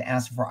 I didn't like to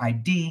ask for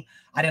ID.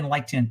 I didn't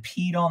like to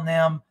impede on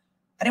them.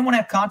 I didn't want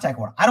to have contact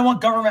with them. I don't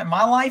want government in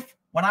my life.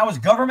 When I was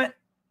government,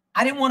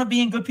 I didn't want to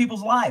be in good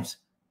people's lives.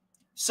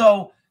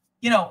 So,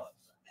 you know,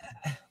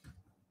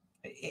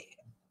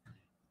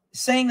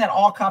 saying that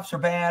all cops are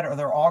bad or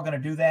they're all going to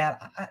do that,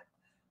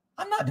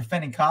 I'm not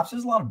defending cops.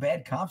 There's a lot of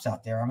bad cops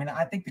out there. I mean,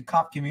 I think the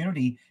cop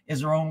community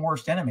is their own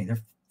worst enemy. They're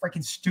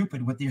freaking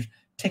stupid with their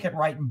ticket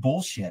writing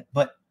bullshit,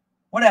 but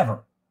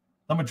whatever.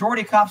 The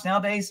majority of cops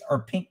nowadays are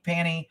pink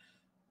panty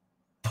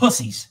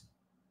pussies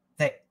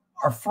that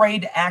are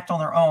afraid to act on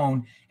their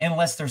own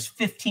unless there's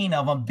 15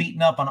 of them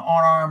beating up an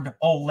unarmed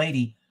old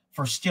lady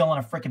for stealing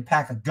a freaking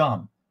pack of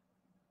gum.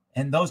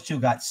 And those two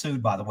got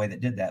sued, by the way,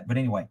 that did that. But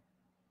anyway,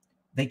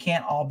 they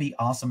can't all be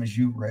awesome as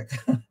you, Rick.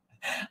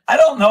 I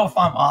don't know if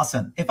I'm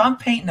awesome. If I'm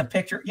painting a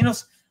picture, you know,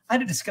 I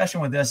had a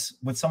discussion with this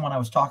with someone I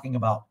was talking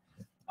about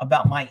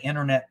my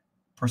internet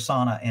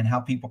persona and how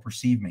people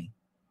perceive me.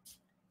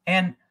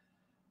 And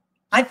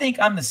I think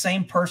I'm the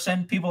same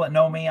person. People that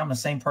know me, I'm the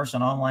same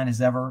person online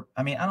as ever.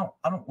 I mean, I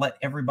don't let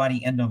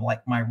everybody into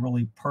like my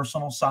really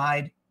personal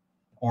side,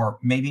 or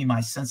maybe my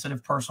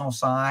sensitive personal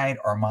side,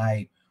 or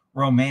my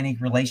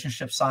romantic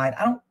relationship side.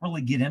 I don't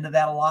really get into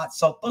that a lot.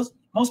 So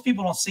most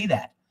people don't see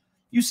that.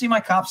 You see my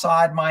cop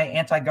side, my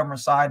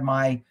anti-government side,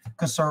 my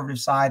conservative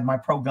side, my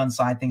pro-gun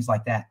side, things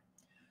like that.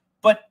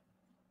 But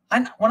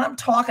when I'm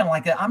talking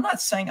like that, I'm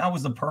not saying I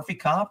was the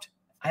perfect cop.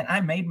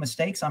 I made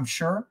mistakes, I'm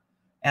sure.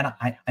 And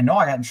I know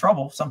I got in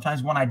trouble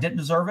sometimes when I didn't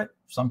deserve it.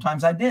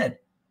 Sometimes I did.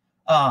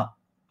 I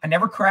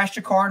never crashed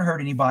a car and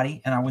hurt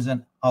anybody. And I was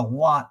in a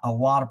lot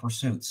of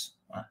pursuits.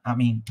 I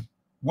mean,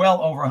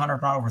 well over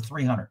 100, not over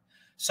 300.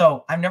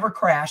 So I've never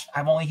crashed.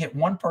 I've only hit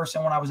one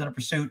person when I was in a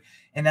pursuit.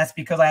 And that's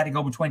because I had to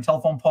go between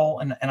telephone pole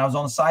and I was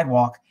on the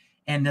sidewalk.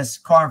 And this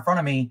car in front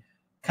of me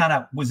kind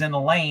of was in the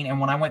lane. And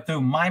when I went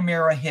through, my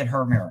mirror hit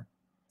her mirror.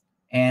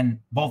 And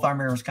both our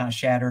mirrors kind of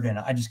shattered. And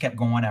I just kept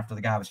going after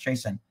the guy I was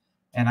chasing.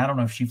 And I don't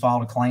know if she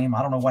filed a claim.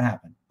 I don't know what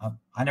happened.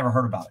 I never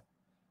heard about it.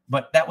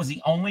 But that was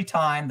the only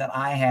time that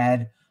I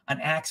had an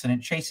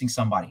accident chasing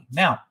somebody.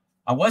 Now,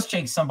 I was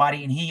chasing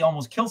somebody and he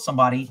almost killed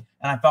somebody.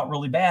 And I felt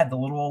really bad. The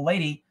little old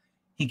lady,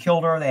 he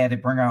killed her. They had to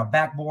bring her out a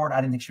backboard. I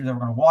didn't think she was ever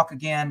going to walk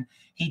again.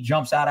 He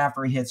jumps out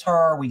after he hits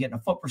her. We get in a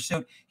foot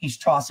pursuit. He's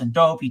tossing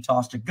dope. He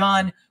tossed a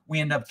gun. We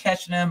end up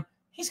catching him.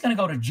 He's going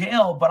to go to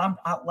jail. But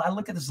I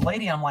look at this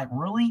lady. I'm like,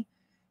 really?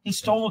 He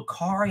stole a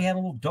car. He had a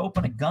little dope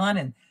and a gun.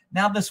 And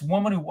now this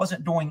woman who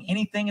wasn't doing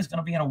anything is going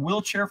to be in a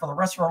wheelchair for the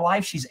rest of her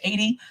life. She's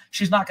 80.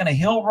 She's not going to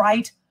heal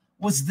right.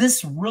 Was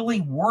this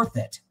really worth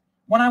it?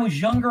 When I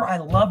was younger, I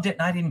loved it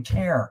and I didn't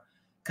care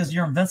because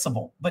you're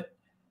invincible. But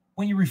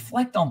when you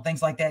reflect on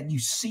things like that and you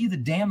see the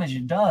damage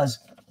it does,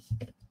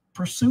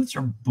 pursuits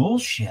are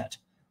bullshit.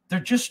 They're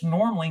just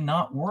normally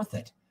not worth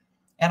it.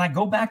 And I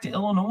go back to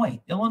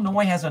Illinois.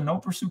 Illinois has a no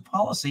pursuit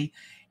policy.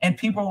 And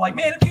people are like,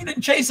 man, if you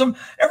didn't chase them,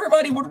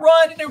 everybody would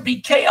run and there would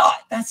be chaos.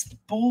 That's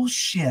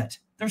bullshit.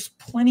 There's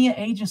plenty of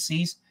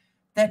agencies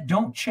that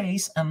don't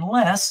chase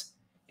unless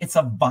it's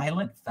a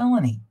violent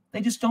felony.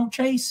 They just don't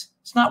chase.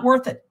 It's not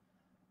worth it.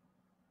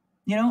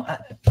 You know,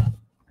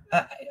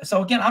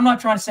 so again, I'm not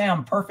trying to say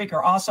I'm perfect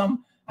or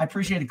awesome. I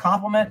appreciate the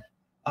compliment.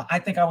 I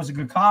think I was a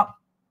good cop.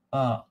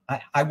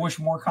 I wish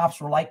more cops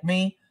were like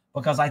me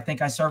because I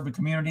think I served the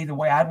community the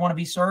way I'd want to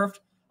be served.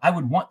 I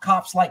would want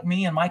cops like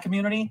me in my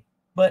community,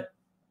 but,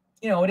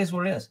 you know, it is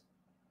what it is.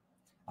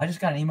 I just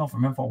got an email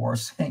from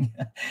InfoWars saying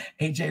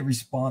AJ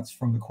response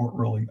from the court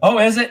ruling. Oh,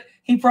 is it?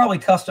 He probably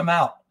cussed them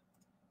out.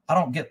 I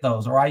don't get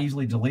those, or I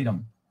usually delete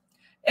them.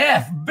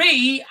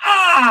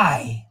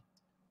 FBI.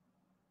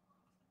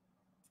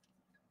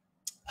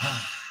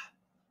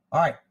 All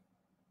right.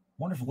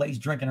 Wonder if Lay's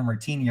drinking a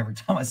martini every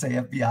time I say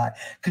FBI,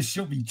 because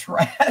she'll be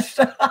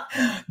trashed.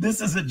 This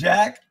is a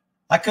Jack.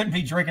 I couldn't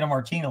be drinking a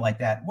martini like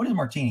that. What is a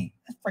martini?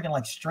 That's freaking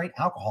like straight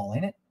alcohol,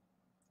 ain't it?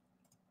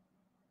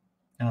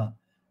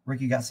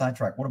 Ricky got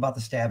sidetracked. What about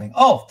the stabbing?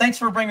 Oh, thanks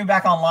for bringing me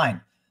back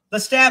online. The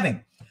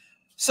stabbing.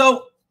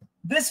 So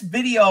this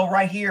video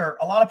right here,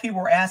 a lot of people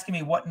were asking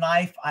me what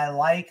knife I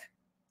like.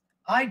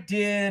 I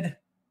did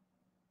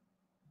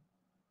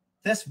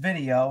this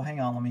video. Hang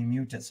on, let me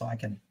mute it so I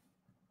can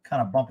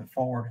kind of bump it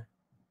forward.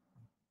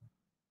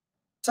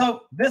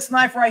 So this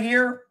knife right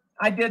here,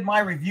 I did my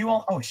review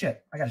on. Oh,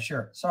 shit. I got to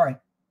share it. Sorry.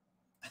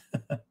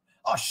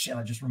 Oh, shit.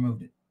 I just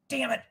removed it.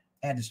 Damn it.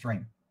 Add to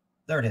stream.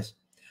 There it is.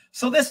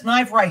 So this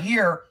knife right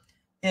here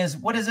is,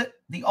 what is it?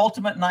 The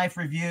Ultimate Knife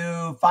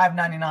Review,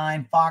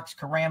 $5.99, Fox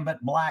Karambit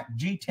Black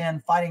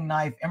G10 Fighting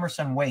Knife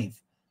Emerson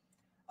Wave.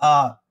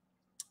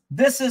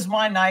 This is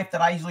my knife that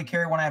I usually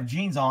carry when I have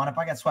jeans on. If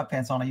I got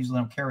sweatpants on, I usually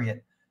don't carry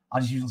it.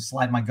 I'll just usually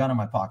slide my gun in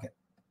my pocket,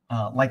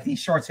 like these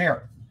shorts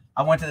here.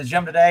 I went to the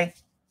gym today.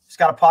 It's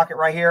got a pocket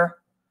right here.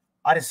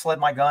 I just slid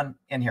my gun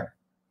in here,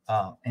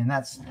 and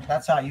that's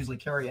how I usually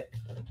carry it,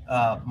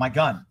 my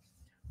gun.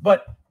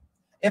 But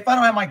if I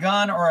don't have my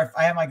gun, or if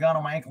I have my gun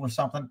on my ankle or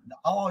something,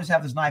 I'll always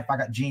have this knife. I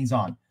got jeans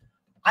on.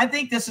 I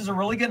think this is a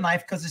really good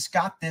knife because it's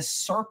got this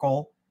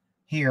circle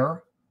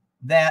here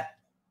that,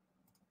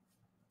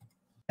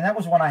 and that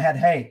was when I had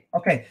hay.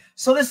 Okay,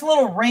 so this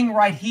little ring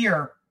right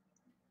here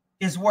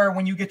is where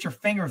when you get your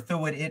finger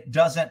through it, it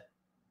doesn't,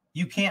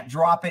 you can't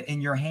drop it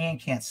and your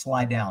hand can't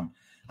slide down.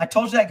 I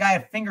told you that guy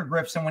had finger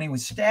grips, and when he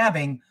was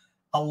stabbing,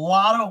 a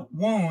lot of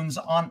wounds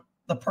on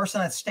the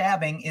person that's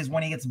stabbing is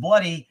when he gets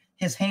bloody,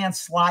 his hand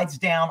slides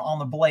down on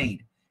the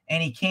blade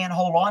and he can't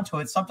hold on to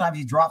it. Sometimes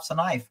he drops the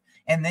knife,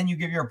 and then you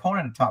give your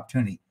opponent an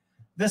opportunity.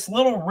 This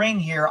little ring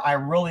here I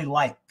really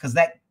like because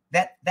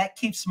that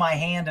keeps my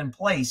hand in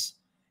place,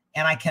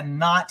 and I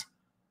cannot,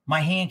 my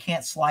hand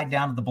can't slide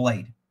down to the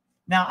blade.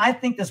 Now, I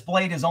think this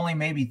blade is only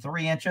maybe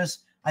 3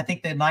 inches. I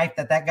think the knife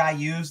that guy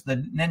used, the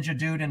ninja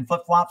dude in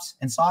flip-flops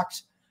and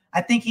socks, I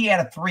think he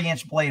had a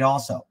 3-inch blade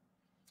also.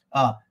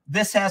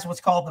 This has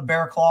what's called the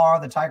bear claw, or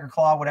the tiger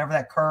claw, whatever,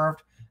 that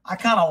curved. I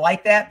kind of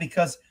like that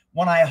because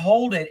when I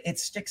hold it, it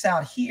sticks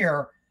out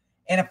here.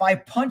 And if I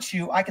punch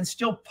you, I can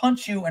still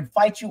punch you and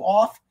fight you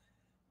off.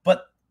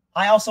 But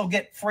I also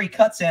get free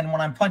cuts in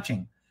when I'm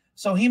punching.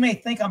 So he may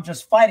think I'm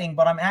just fighting,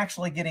 but I'm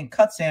actually getting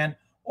cuts in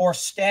or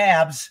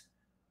stabs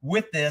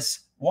with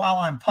this while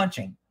I'm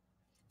punching.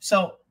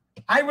 So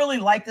I really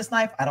like this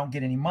knife. I don't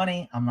get any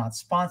money. I'm not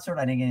sponsored.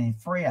 I didn't get any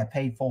free. I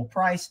paid full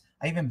price.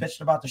 I even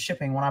bitched about the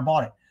shipping when I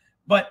bought it.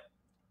 But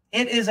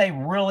it is a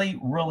really,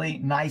 really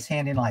nice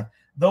handy knife.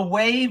 The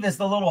Wave is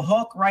the little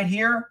hook right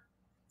here.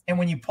 And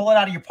when you pull it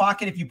out of your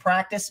pocket, if you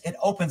practice, it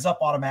opens up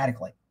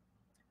automatically.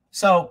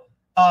 So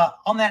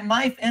on that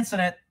knife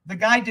incident, the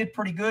guy did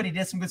pretty good. He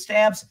did some good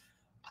stabs.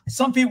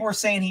 Some people were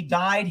saying he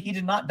died. He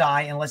did not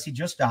die unless he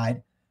just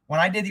died. When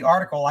I did the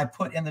article, I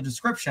put in the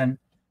description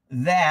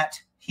that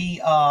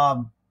he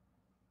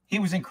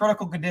was in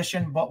critical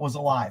condition but was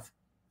alive.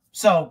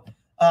 So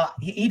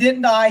he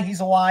didn't die. He's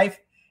alive.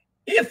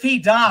 If he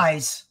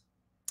dies,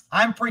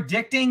 I'm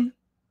predicting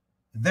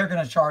they're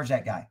going to charge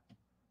that guy.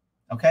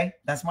 Okay?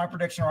 That's my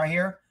prediction right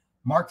here.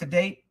 Mark the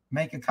date,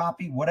 make a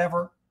copy,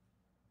 whatever.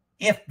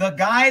 If the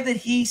guy that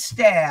he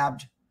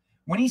stabbed,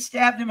 when he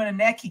stabbed him in the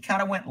neck, he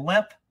kind of went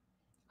limp.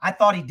 I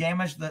thought he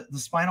damaged the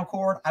spinal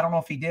cord. I don't know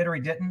if he did or he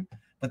didn't,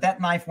 but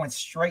that knife went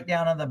straight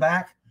down in the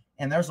back,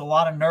 and there's a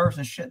lot of nerves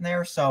and shit in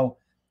there. So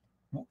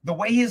the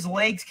way his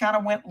legs kind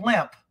of went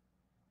limp,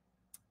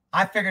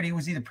 I figured he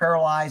was either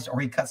paralyzed or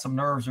he cut some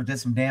nerves or did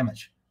some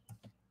damage.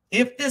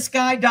 If this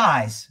guy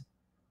dies,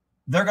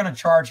 they're going to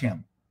charge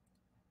him.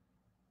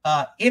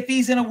 If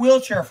he's in a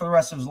wheelchair for the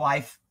rest of his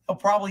life, he'll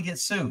probably get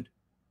sued.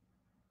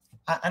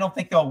 I don't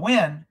think they'll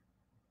win,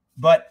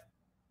 but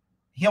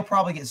he'll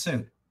probably get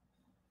sued.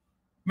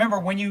 Remember,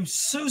 when you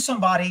sue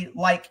somebody,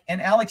 like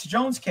in Alex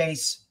Jones'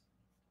 case,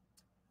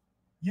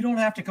 you don't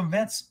have to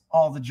convince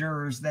all the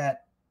jurors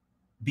that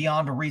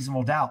beyond a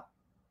reasonable doubt.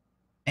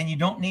 And you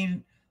don't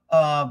need,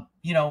 above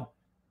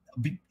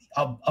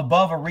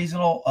a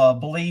reasonable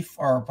belief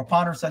or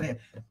preponderance of the,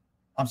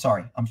 I'm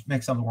sorry, I'm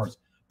mixing up the words.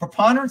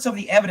 Preponderance of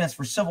the evidence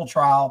for civil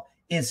trial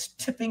is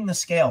tipping the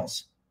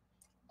scales.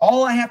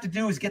 All I have to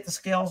do is get the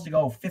scales to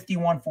go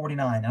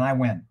 51-49, and I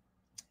win.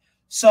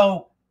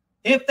 So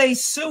if they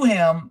sue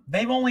him,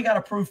 they've only got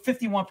to prove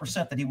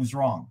 51% that he was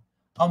wrong,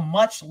 a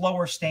much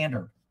lower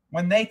standard.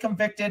 When they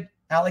convicted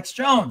Alex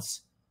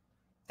Jones,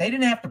 they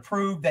didn't have to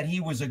prove that he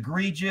was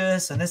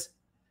egregious and this.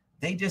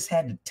 They just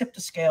had to tip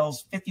the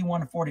scales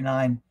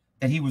 51-49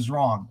 that he was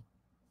wrong,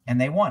 and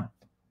they won.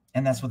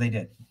 And that's what they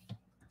did.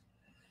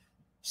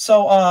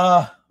 So,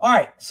 all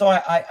right. So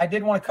I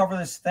did want to cover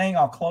this thing.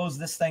 I'll close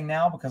this thing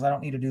now because I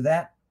don't need to do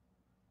that.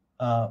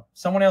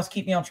 Someone else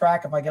keep me on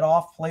track if I get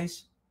off,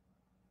 please.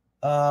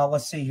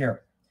 Let's see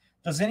here.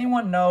 Does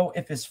anyone know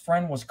if his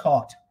friend was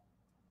caught?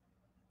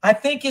 I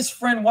think his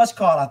friend was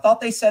caught. I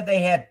thought they said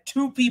they had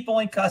 2 people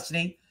in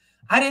custody.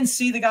 I didn't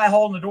see the guy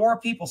holding the door.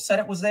 People said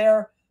it was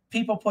there.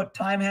 people put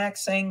time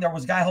hacks saying there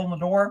was a guy holding the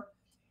door.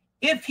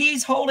 If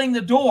he's holding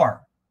the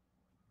door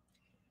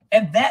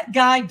and that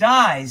guy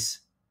dies,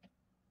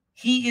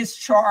 he is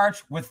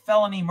charged with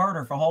felony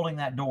murder for holding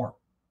that door.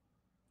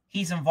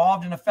 He's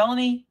involved in a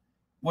felony,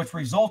 which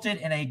resulted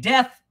in a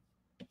death.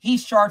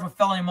 He's charged with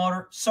felony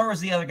murder, so is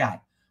the other guy.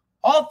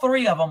 All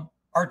three of them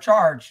are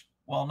charged.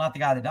 Well, not the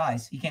guy that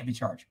dies. He can't be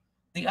charged.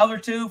 The other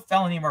two,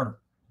 felony murder.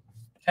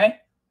 Okay?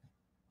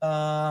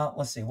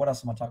 Let's see. What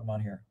else am I talking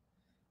about here?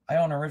 I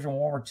own an original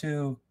World War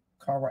II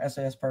Car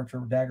SAS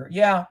paratrooper dagger.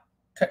 Yeah.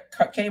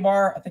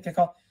 K-bar, I think they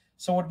call it.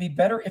 So would it be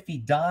better if he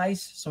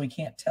dies so he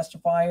can't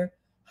testify?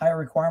 Higher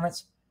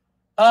requirements?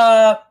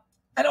 I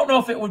don't know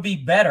if it would be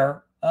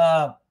better.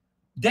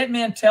 Dead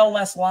men tell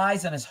less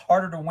lies, and it's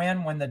harder to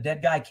win when the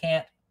dead guy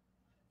can't.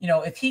 You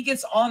know, if he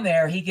gets on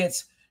there, he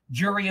gets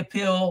jury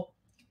appeal.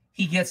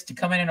 He gets to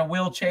come in a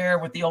wheelchair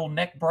with the old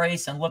neck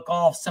brace and look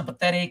all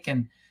sympathetic,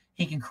 and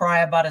he can cry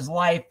about his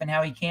life and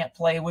how he can't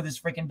play with his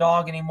freaking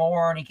dog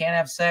anymore, and he can't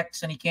have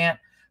sex, and he can't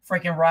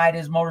freaking ride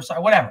his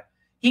motorcycle, whatever.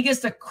 He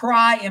gets to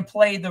cry and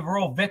play the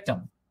real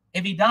victim.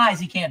 If he dies,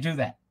 he can't do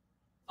that.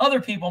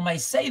 Other people may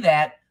say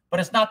that, but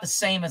it's not the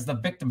same as the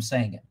victim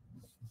saying it.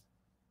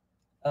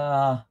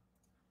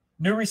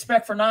 New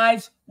respect for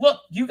knives.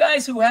 Look, you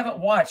guys who haven't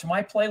watched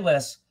my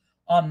playlist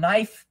on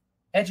knife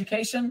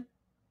education,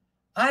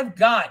 I've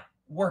got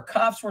where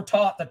cops were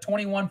taught the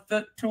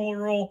 21-foot tool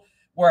rule,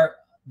 where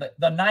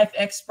the knife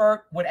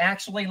expert would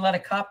actually let a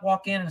cop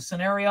walk in a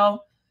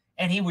scenario,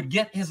 and he would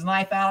get his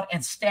knife out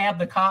and stab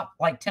the cop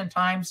like 10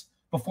 times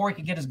before he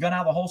could get his gun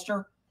out of the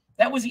holster.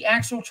 That was the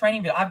actual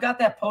training video. I've got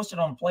that posted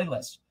on the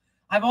playlist.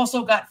 I've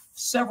also got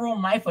several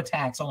knife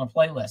attacks on the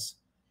playlist.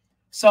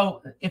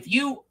 So if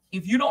you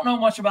don't know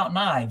much about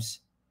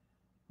knives,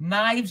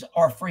 knives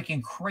are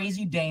freaking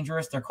crazy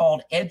dangerous. They're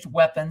called edged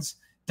weapons.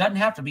 Doesn't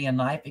have to be a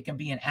knife. It can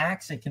be an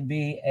axe. It can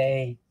be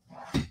a,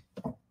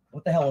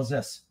 what the hell is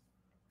this?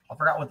 I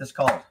forgot what this is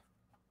called.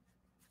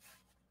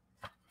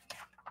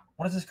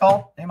 What is this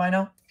called? Anybody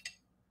know?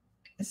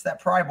 It's that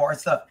pry bar.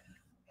 It's the,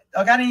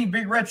 I got any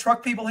big red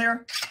truck people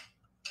here?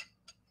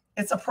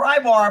 It's a pry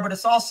bar, but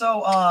it's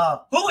also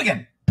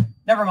hooligan.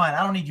 Never mind.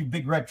 I don't need you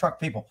big red truck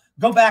people.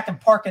 Go back and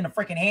park in the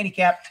freaking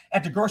handicap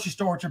at the grocery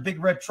store with your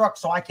big red truck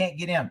so I can't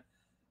get in.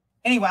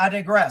 Anyway, I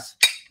digress.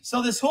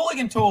 So this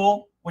hooligan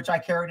tool, which I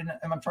carried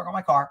in my trunk of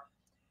my car,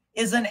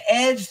 is an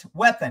edged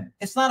weapon.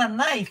 It's not a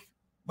knife,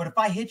 but if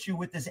I hit you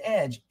with this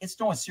edge, it's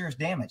doing serious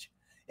damage.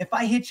 If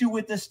I hit you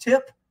with this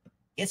tip,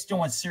 it's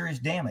doing serious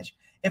damage.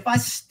 If I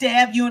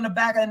stab you in the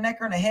back of the neck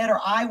or in the head or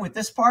eye with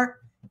this part,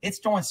 it's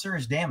doing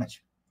serious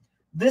damage.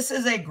 This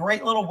is a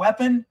great little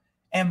weapon,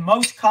 and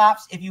most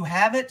cops, if you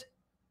have it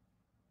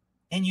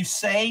and you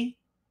say,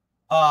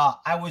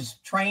 I was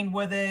trained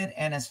with it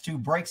and it's to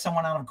break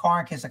someone out of a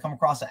car in case I come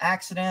across an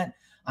accident,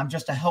 I'm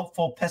just a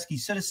helpful, pesky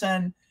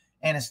citizen,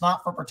 and it's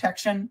not for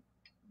protection,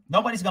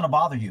 nobody's going to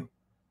bother you.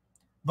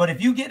 But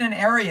if you get in an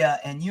area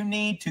and you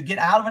need to get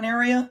out of an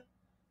area,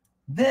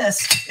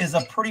 this is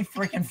a pretty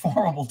freaking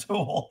formidable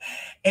tool.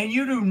 And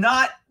you do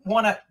not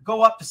want to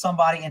go up to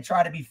somebody and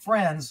try to be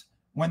friends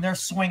when they're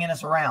swinging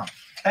us around.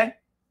 Okay?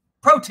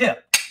 Pro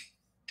tip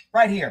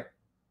right here.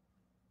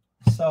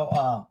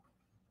 So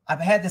I've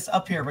had this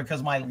up here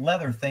because my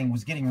leather thing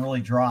was getting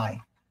really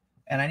dry.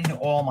 And I need to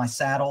oil my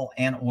saddle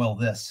and oil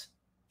this.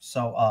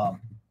 So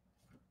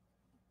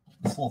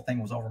this little thing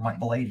was over my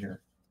blade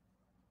here.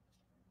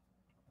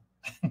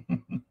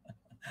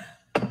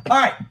 All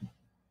right.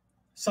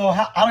 So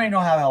I don't even know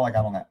how the hell I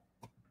got on that.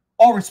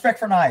 Oh, respect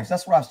for knives.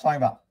 That's what I was talking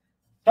about.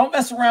 Don't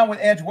mess around with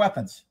edge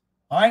weapons.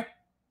 All right.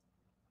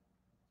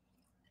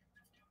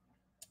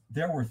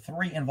 There were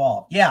 3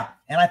 involved. Yeah.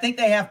 And I think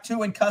they have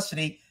 2 in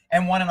custody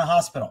and 1 in the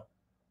hospital.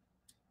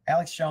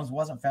 Alex Jones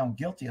wasn't found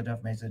guilty of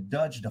defamation. The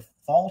judge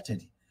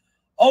defaulted.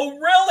 Oh,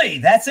 really?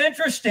 That's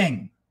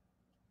interesting.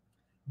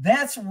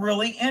 That's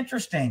really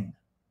interesting.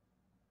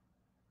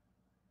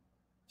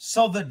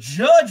 So the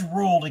judge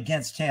ruled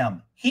against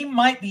him. He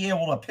might be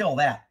able to appeal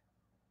that,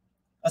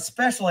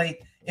 especially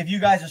if you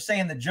guys are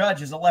saying the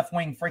judge is a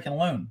left-wing freaking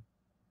loon.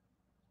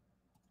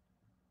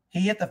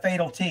 He hit the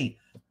fatal T.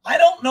 I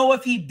don't know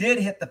if he did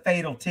hit the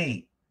fatal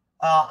T.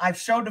 I've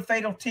showed the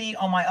fatal T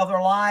on my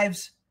other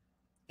lives.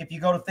 If you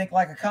go to Think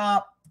Like a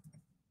Cop,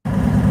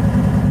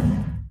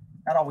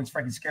 that always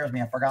freaking scares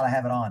me. I forgot I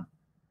have it on.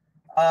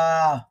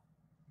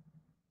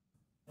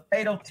 The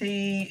fatal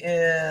T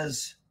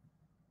is...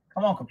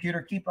 Come on,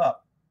 computer, keep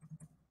up.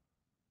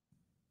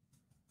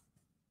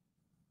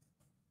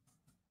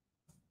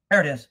 There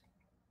it is.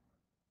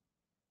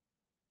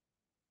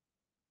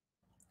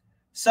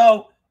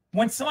 So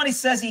when somebody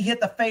says he hit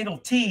the fatal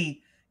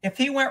T, if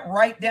he went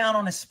right down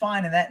on his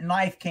spine and that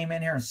knife came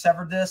in here and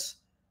severed this,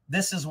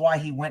 this is why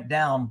he went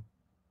down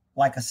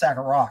like a sack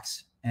of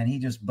rocks and he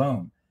just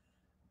boom.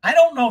 I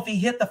don't know if he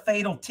hit the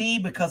fatal T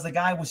because the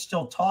guy was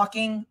still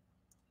talking,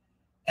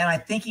 and I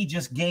think he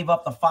just gave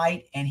up the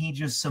fight and he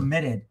just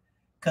submitted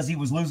because he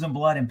was losing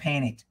blood and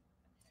panicked.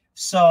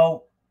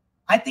 So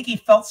I think he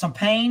felt some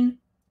pain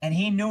and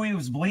he knew he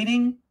was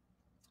bleeding,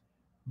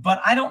 but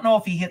I don't know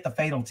if he hit the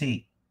fatal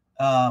T.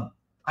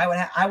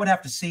 I would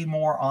have to see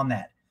more on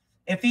that.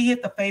 If he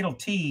hit the fatal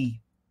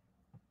T,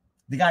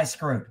 the guy's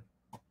screwed.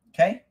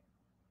 Okay?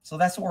 So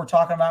that's what we're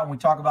talking about when we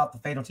talk about the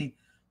fatal T.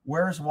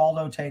 Where's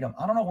Waldo Tatum?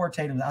 I don't know where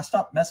Tatum is. I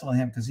stopped messing with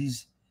him because he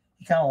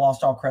kind of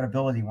lost all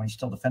credibility when he's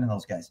still defending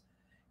those guys.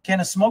 Can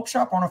a smoke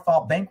shop owner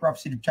file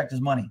bankruptcy to protect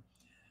his money?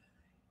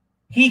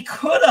 He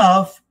could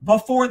have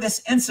before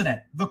this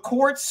incident. The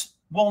courts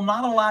will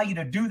not allow you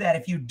to do that.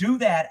 If you do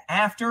that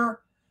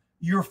after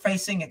you're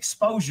facing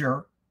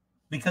exposure,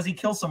 because he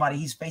killed somebody,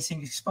 he's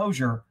facing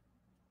exposure.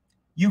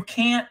 You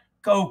can't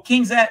go,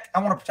 King Zach, I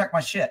want to protect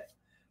my shit.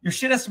 Your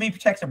shit has to be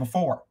protected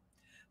before.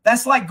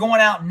 That's like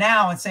going out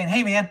now and saying,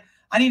 hey, man,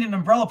 I need an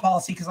umbrella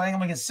policy because I think I'm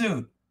going to get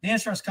sued. The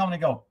insurance company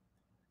go,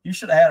 you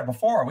should have had it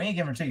before. We ain't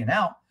giving it to you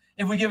now.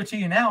 If we give it to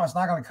you now, it's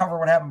not going to cover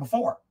what happened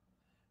before.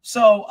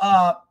 So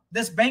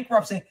this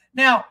bankruptcy,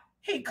 now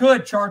he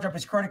could charge up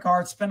his credit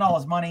card, spend all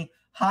his money,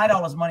 hide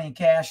all his money in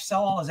cash,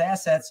 sell all his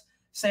assets,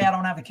 say I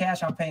don't have the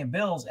cash, I'm paying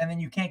bills, and then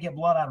you can't get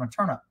blood out of a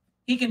turnip.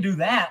 He can do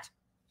that.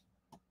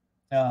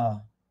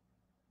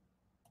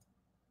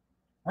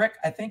 Rick,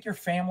 I think your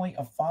family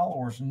of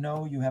followers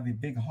know you have a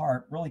big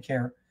heart, really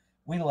care.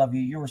 We love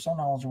you. You are so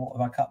knowledgeable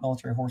about cut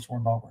military horsepower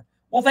and dogwood.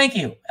 Well, thank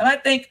you. And I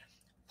think,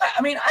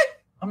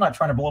 I'm not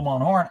trying to blow my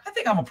own horn. I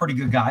think I'm a pretty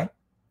good guy.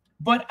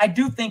 But I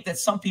do think that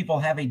some people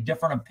have a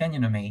different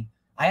opinion of me.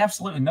 I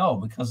absolutely know,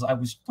 because I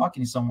was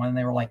talking to someone and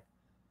they were like,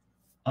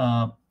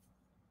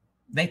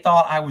 they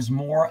thought I was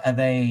more of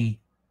a,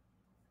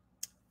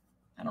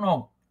 I don't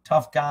know,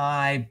 tough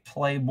guy,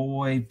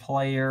 playboy,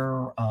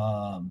 player,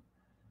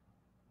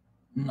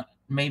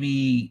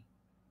 maybe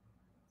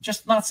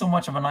just not so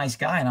much of a nice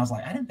guy. And I was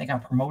like, I didn't think I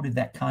promoted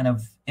that kind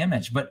of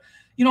image. But,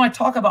 you know, I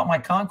talk about my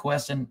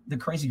conquest and the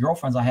crazy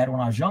girlfriends I had when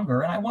I was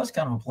younger. And I was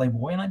kind of a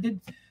playboy, and I did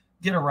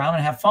get around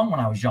and have fun when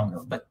I was younger.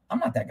 But I'm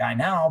not that guy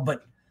now.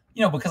 But,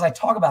 you know, because I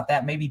talk about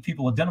that, maybe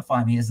people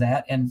identify me as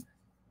that. And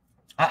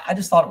I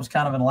just thought it was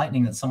kind of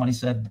enlightening that somebody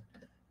said,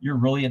 you're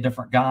really a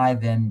different guy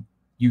than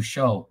you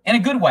show. In a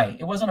good way.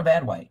 It wasn't a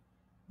bad way.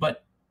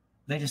 But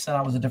they just said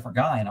I was a different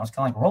guy. And I was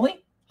kind of like,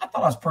 really? I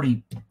thought I was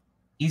pretty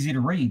easy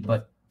to read.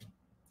 But,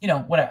 you know,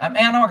 whatever. I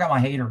mean, I know I got my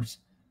haters.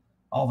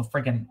 All the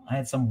freaking, I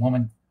had some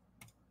woman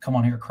come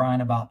on here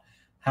crying about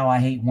how I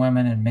hate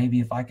women, and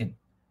maybe if I could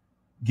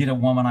get a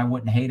woman, I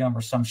wouldn't hate them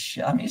or some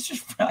shit. I mean, it's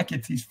just, I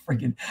get these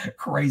freaking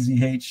crazy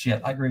hate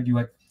shit. I agree with you.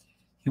 Like,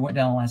 he went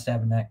down the last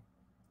stab of the neck.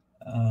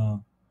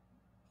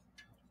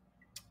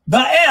 The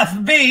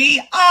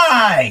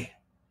FBI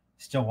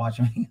still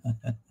watching me.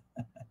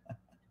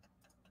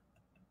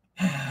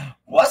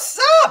 What's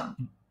up,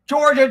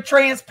 Georgia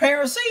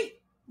Transparency?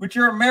 With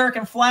your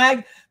American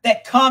flag,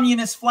 that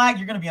communist flag,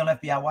 you're going to be on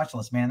FBI watch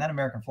list, man. That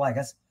American flag,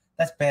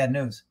 that's bad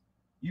news.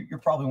 You're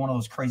probably one of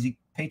those crazy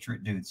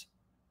patriot dudes.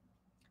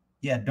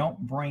 Yeah, don't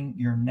bring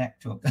your neck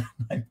to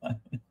a gun.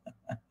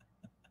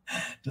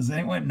 Does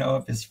anyone know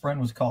if his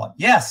friend was caught?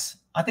 Yes,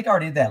 I think I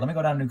already did that. Let me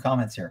go down to new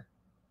comments here.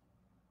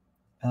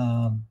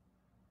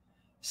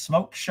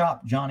 Smoke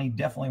Shop Johnny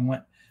definitely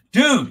went.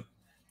 Dude,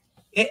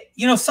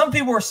 you know, some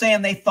people were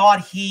saying they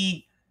thought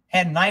he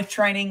had knife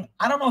training.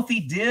 I don't know if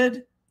he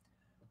did,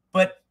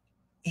 but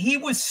he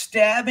was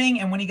stabbing,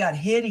 and when he got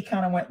hit, he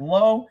kind of went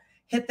low,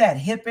 hit that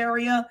hip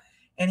area.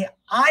 And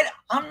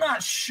I'm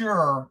not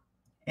sure,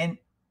 and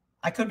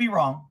I could be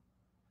wrong.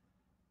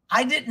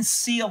 I didn't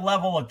see a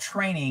level of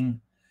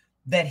training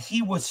that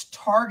he was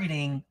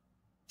targeting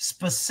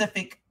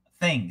specific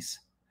things.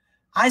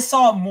 I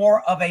saw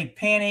more of a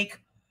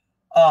panic,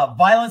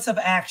 violence of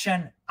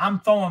action. I'm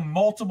throwing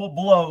multiple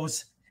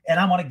blows, and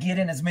I'm going to get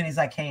in as many as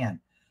I can.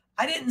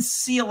 I didn't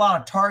see a lot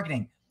of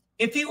targeting.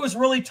 If he was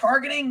really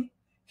targeting,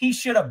 he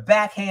should have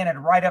backhanded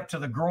right up to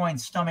the groin,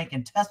 stomach,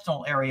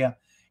 intestinal area,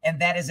 and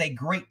that is a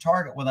great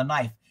target with a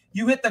knife.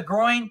 You hit the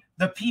groin,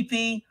 the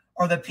PP,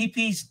 or the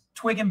PP's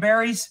twig and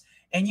berries,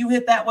 and you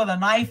hit that with a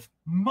knife,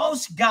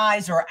 most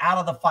guys are out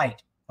of the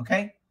fight,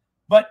 okay?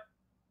 But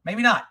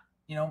maybe not.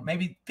 You know,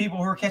 maybe people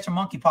who are catching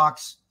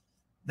monkeypox,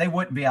 they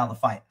wouldn't be out of the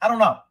fight. I don't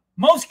know.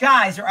 Most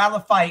guys are out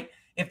of the fight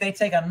if they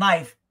take a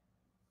knife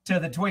to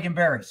the twig and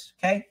berries,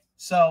 okay?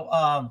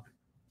 So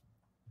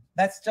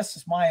that's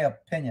just my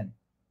opinion.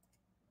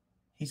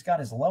 He's got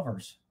his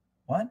lovers.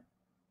 What?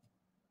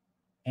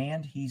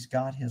 And he's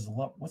got his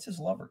love. What's his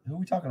lover? Who are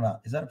we talking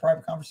about? Is that a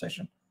private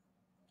conversation?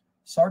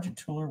 Sergeant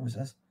Tuller was,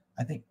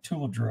 I think,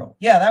 Tula drill.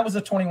 Yeah, that was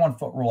a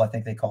 21-foot rule, I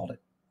think they called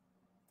it.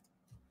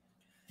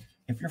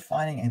 If you're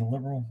finding a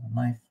liberal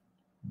knife.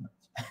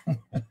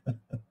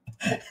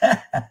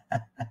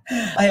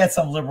 I had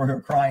some liberal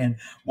here crying,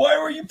 why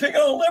were you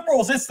picking on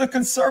liberals? It's the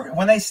conservative.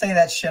 When they say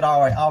that shit,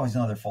 I always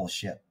know they're full of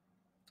shit.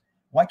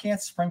 Why can't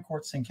the Supreme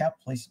Court send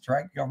Capitol Police to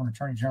drag Governor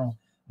Attorney General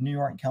New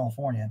York and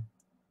California?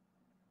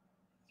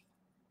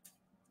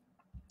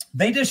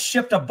 They just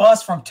shipped a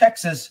bus from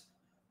Texas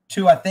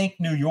to, I think,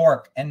 New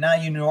York. And now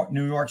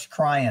New York's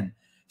crying,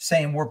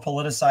 saying we're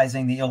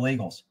politicizing the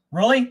illegals.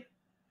 Really?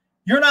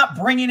 You're not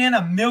bringing in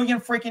 1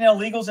 million freaking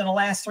illegals in the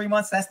last 3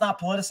 months. That's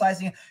not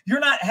politicizing. You're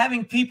not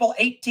having people,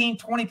 18,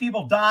 20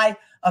 people die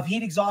of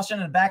heat exhaustion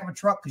in the back of a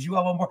truck because you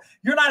have one more.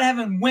 You're not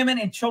having women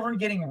and children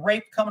getting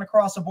raped coming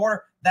across the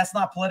border. That's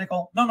not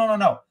political. No, no, no,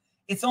 no.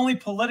 It's only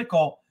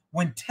political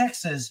when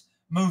Texas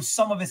moves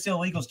some of its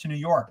illegals to New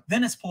York.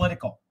 Then it's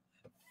political.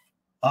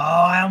 Oh,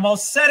 I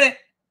almost said it.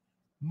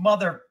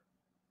 Mother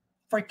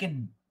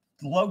freaking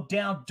low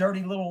down,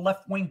 dirty little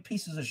left-wing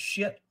pieces of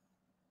shit.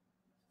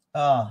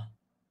 I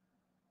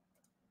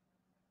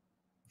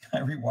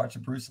rewatch the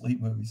Bruce Lee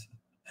movies.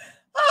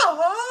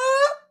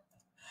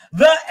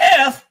 The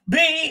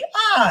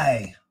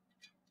FBI.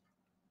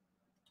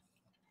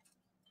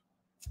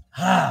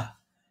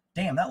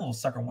 Damn, that little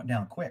sucker went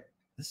down quick.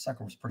 This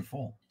sucker was pretty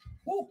full.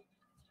 Woo.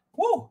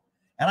 Woo.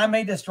 And I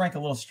made this drink a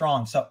little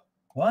strong. So,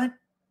 what?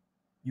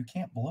 You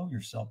can't blow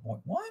yourself, boy.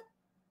 What?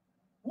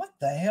 What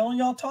the hell are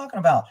y'all talking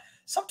about?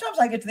 Sometimes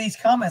I get to these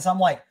comments. I'm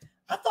like,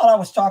 I thought I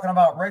was talking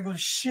about regular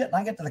shit. And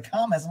I get to the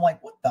comments. I'm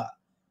like, what the?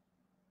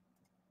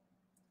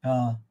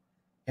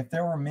 If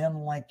there were men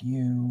like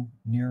you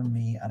near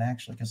me, I'd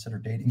actually consider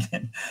dating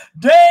again.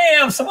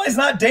 Damn, somebody's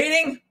not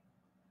dating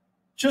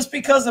just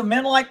because of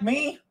men like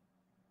me?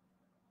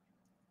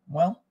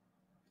 Well,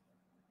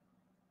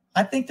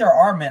 I think there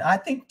are men. I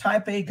think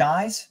type A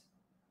guys,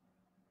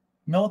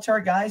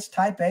 military guys,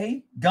 type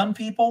A, gun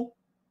people,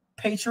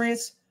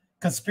 patriots,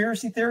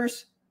 conspiracy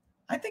theorists.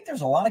 I think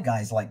there's a lot of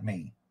guys like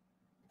me.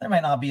 They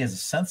might not be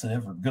as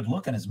sensitive or good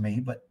looking as me,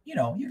 but you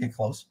know, you get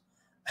close.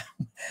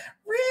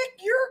 Rick,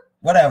 you're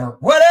whatever.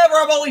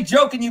 I'm only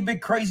joking, you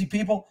big crazy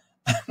people.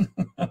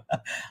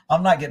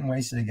 I'm not getting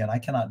wasted again. I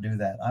cannot do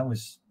that. I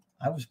was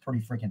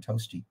pretty freaking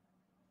toasty.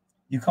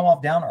 You come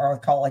off down to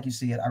earth, call it like you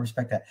see it. I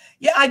respect that.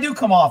 Yeah, I do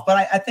come off, but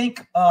I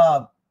think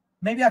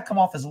maybe I come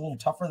off as a little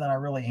tougher than I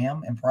really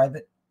am in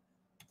private.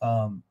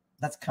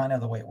 That's kind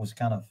of the way it was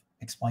kind of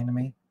explained to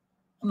me.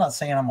 I'm not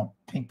saying I'm a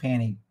pink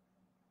panty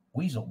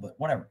weasel, but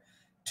whatever.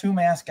 2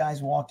 masked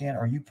guys walk in.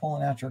 Are you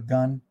pulling out your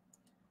gun?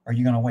 Are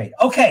you going to wait?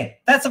 Okay,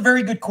 that's a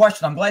very good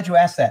question. I'm glad you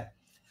asked that.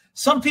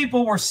 Some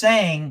people were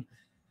saying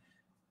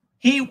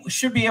he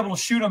should be able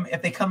to shoot them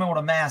if they come in with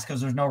a mask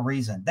because there's no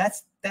reason.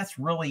 That's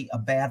really a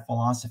bad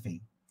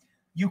philosophy.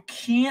 You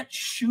can't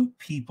shoot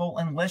people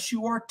unless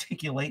you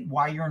articulate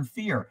why you're in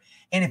fear.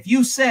 And if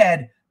you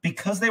said,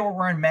 because they were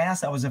wearing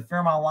masks, I was in fear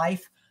of my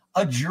life,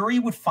 a jury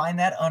would find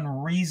that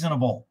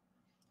unreasonable.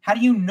 How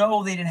do you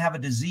know they didn't have a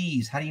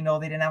disease? How do you know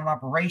they didn't have an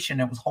operation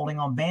that was holding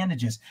on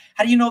bandages?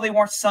 How do you know they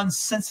weren't sun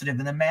sensitive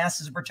and the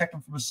mask is protecting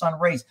them from the sun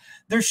rays?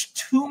 There's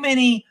too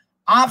many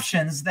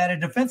options that a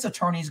defense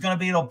attorney is going to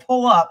be able to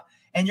pull up,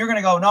 and you're going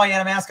to go, no, he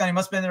had a mask on. He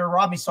must have been there to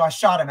rob me, so I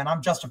shot him, and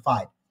I'm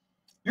justified.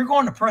 You're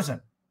going to prison.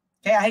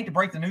 Okay, I hate to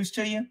break the news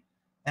to you,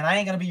 and I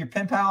ain't going to be your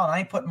pen pal, and I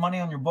ain't putting money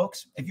on your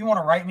books. If you want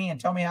to write me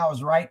and tell me how I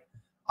was right,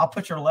 I'll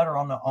put your letter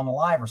on the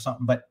live or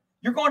something, but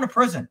you're going to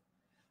prison.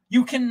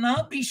 You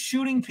cannot be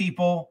shooting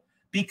people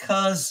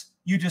because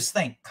you just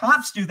think.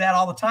 Cops do that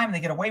all the time and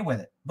they get away with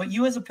it. But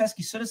you as a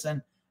pesky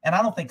citizen, and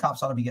I don't think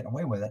cops ought to be getting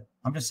away with it.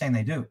 I'm just saying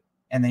they do,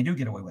 and they do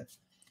get away with it.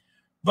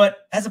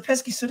 But as a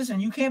pesky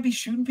citizen, you can't be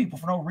shooting people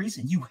for no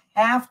reason. You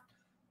have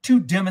to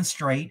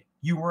demonstrate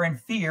you were in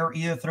fear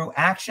either through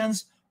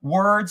actions,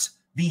 words,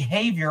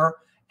 behavior,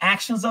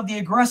 actions of the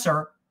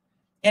aggressor,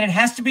 and it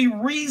has to be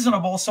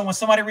reasonable. So when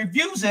somebody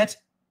reviews it,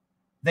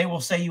 they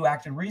will say you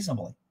acted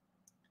reasonably.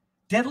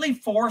 Deadly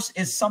force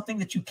is something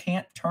that you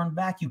can't turn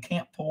back. You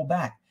can't pull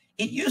back.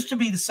 It used to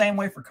be the same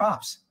way for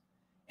cops.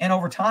 And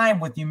over time,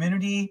 with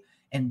immunity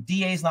and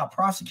DAs not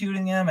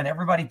prosecuting them and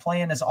everybody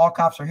playing as all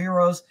cops are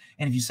heroes,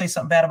 and if you say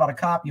something bad about a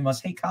cop, you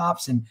must hate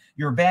cops, and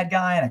you're a bad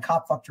guy, and a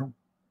cop fucked your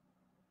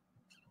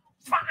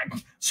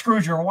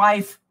screwed your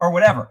wife or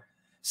whatever.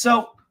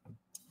 So,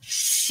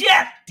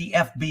 shit, the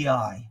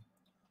FBI.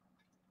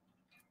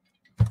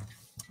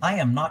 I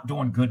am not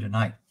doing good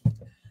tonight.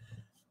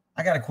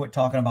 I got to quit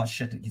talking about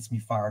shit that gets me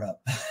fired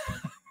up.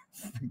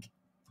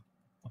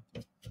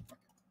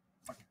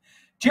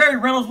 Jerry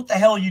Reynolds, what the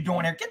hell are you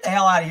doing here? Get the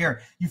hell out of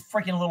here, you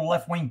freaking little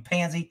left-wing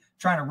pansy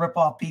trying to rip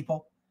off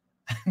people.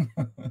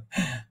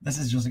 This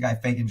is just a guy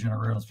faking Jerry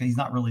Reynolds. He's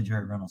not really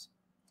Jerry Reynolds.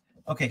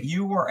 Okay,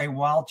 you were a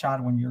wild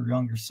child when you were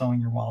young. You're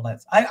sowing your wild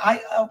ads.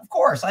 Of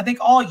course, I think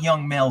all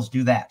young males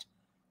do that.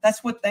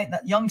 That's what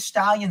young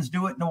stallions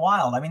do it in the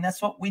wild. I mean,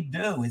 that's what we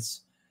do.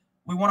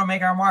 We want to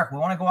make our mark. We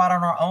want to go out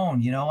on our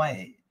own. You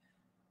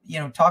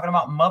know, talking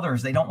about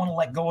mothers, they don't want to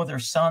let go of their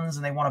sons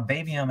and they want to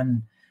baby them.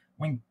 And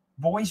when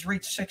boys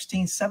reach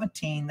 16,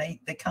 17, they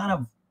kind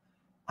of,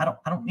 I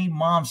don't need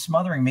mom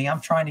smothering me. I'm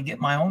trying to get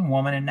my own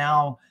woman. And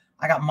now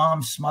I got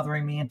mom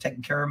smothering me and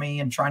taking care of me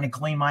and trying to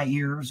clean my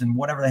ears and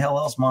whatever the hell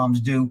else moms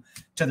do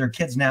to their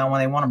kids now when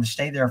they want them to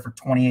stay there for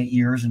 28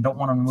 years and don't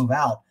want them to move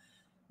out.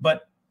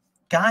 But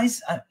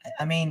guys,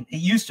 I mean, it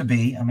used to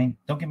be, I mean,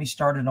 don't get me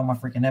started on my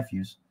freaking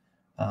nephews.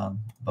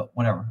 But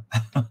whatever.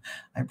 I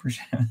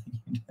appreciate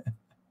it.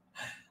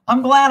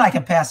 I'm glad I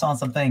can pass on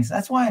some things.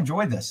 That's why I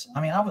enjoy this.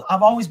 I mean,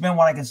 I've always been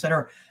what I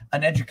consider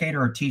an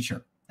educator or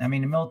teacher. I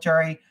mean, the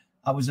military,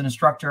 I was an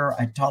instructor.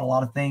 I taught a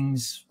lot of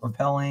things,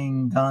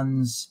 rappelling,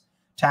 guns,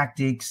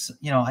 tactics.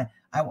 You know,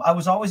 I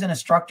was always an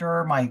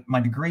instructor. My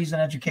degrees in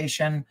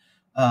education,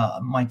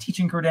 my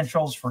teaching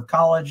credentials for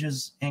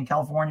colleges in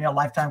California,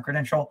 lifetime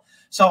credential.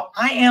 So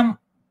I am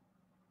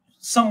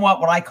somewhat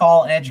what I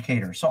call an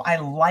educator. So I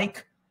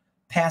like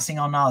passing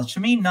on knowledge. To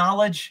me,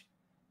 knowledge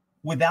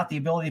without the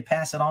ability to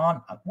pass it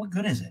on, what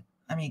good is it?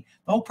 I mean,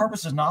 the whole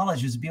purpose of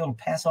knowledge is to be able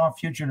to pass on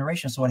future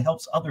generations so it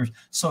helps others,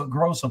 so it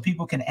grows, so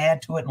people can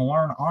add to it and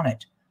learn on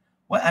it.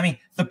 Well, I mean,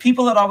 the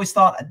people that always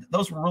thought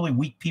those were really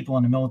weak people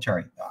in the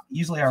military,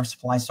 usually our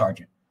supply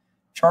sergeant.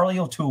 Charlie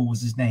O'Toole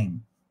was his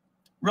name.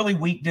 Really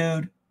weak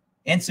dude,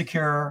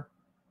 insecure,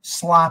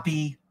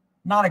 sloppy,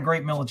 not a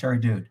great military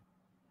dude.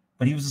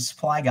 But he was a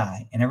supply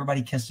guy, and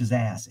everybody kissed his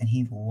ass, and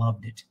he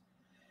loved it.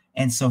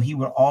 And so he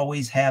would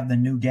always have the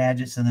new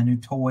gadgets and the new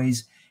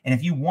toys. And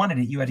if you wanted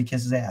it, you had to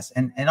kiss his ass.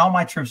 And all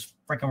my troops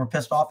freaking were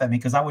pissed off at me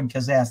because I wouldn't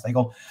kiss his ass. They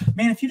go,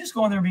 man, if you just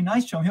go in there and be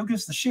nice to him, he'll give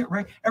us the shit,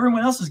 Rick.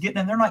 Everyone else is getting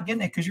it, and they're not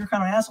getting it because you're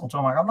kind of an asshole to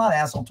him. I'm not an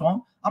asshole to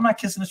him. I'm not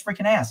kissing his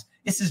freaking ass.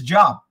 It's his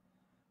job.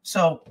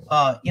 So,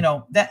 you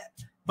know,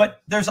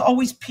 but there's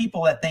always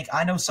people that think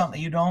I know something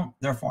that you don't.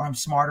 Therefore, I'm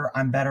smarter.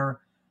 I'm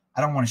better.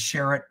 I don't want to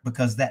share it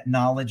because that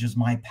knowledge is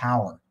my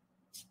power.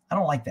 I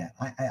don't like that.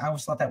 I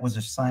always thought that was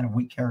a sign of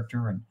weak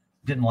character and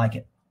didn't like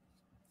it.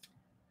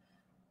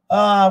 Where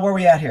are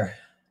we at here?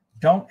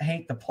 Don't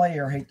hate the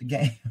player, hate the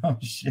game. Oh,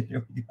 shit.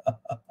 Here we go.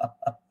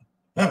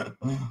 I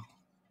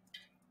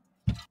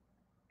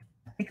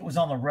think it was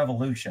on the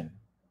Revolution.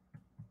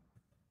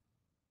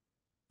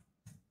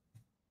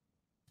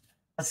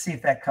 Let's see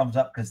if that comes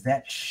up because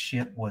that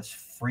shit was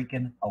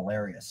freaking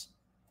hilarious.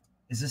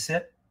 Is this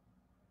it?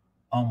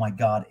 Oh, my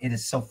God. It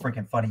is so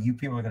freaking funny. You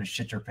people are going to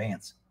shit your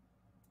pants.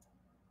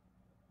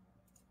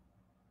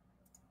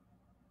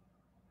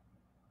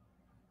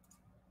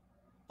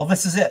 Well,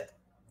 this is it.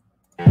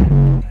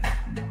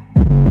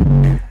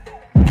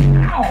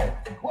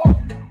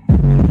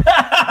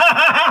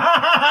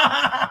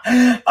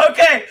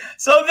 Okay,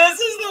 so this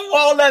is the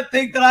walnut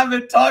thing that I've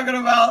been talking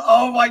about.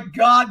 Oh, my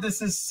God.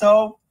 This is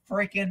so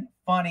freaking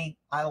funny.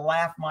 I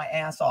laughed my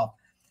ass off.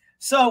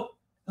 So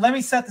let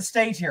me set the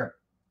stage here.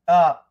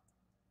 Hang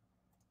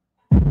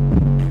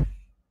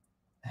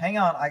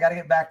on. I got to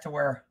get back to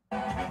where...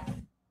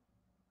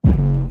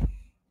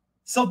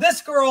 So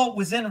this girl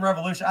was in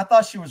Revolution. I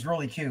thought she was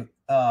really cute,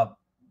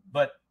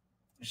 but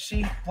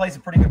she plays a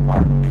pretty good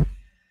part.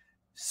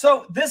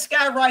 So this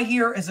guy right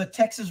here is a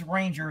Texas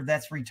Ranger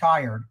that's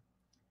retired.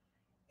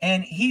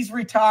 And he's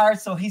retired,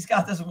 so he's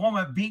got this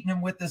woman beating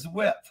him with this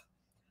whip.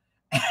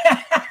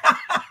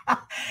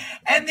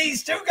 And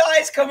these two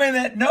guys come in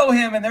that know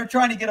him, and they're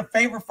trying to get a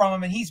favor from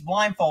him, and he's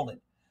blindfolded.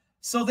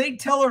 So they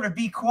tell her to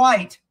be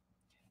quiet.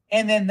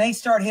 And then they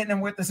start hitting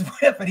him with this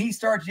whip, and he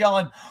starts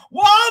yelling,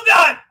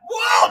 "Walnut!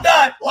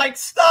 Walnut! Like,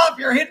 stop,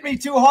 you're hitting me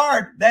too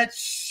hard." That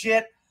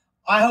shit,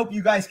 I hope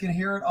you guys can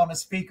hear it on the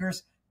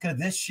speakers, because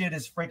this shit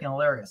is freaking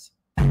hilarious.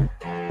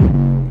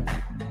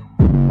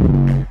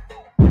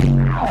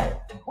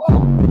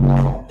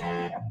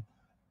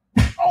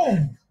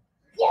 Oh,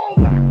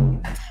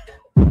 Walnut!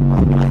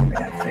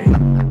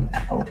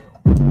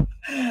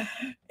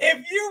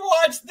 If you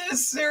watch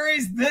this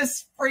series,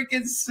 this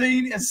freaking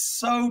scene is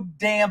so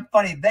damn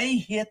funny. They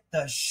hit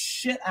the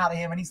shit out of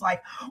him, and he's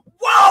like,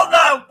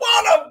 "Walnut,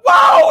 Walnut,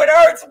 wow, it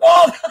hurts,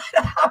 Walnut."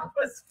 I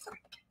was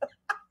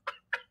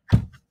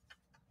freaking...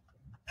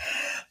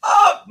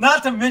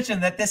 Not to mention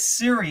that this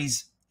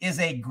series is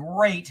a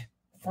great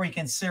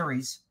freaking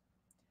series.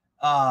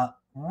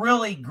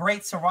 Really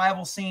great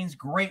survival scenes,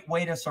 great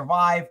way to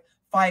survive,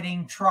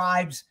 fighting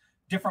tribes,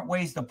 different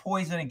ways to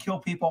poison and kill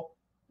people.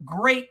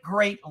 Great,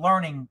 great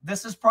learning.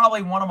 This is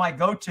probably one of my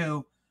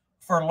go-to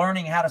for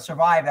learning how to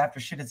survive after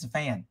shit hits a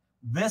fan.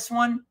 This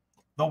one,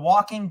 The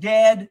Walking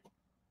Dead.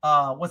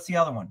 What's the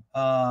other one?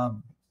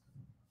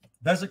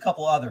 There's a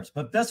couple others,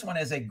 but this one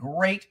is a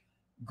great,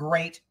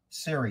 great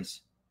series.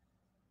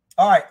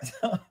 All right.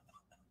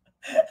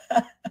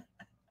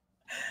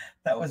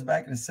 That was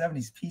back in the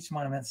 70s. Peach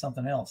might have meant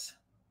something else.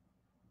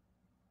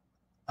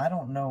 I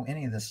don't know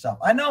any of this stuff.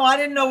 I know I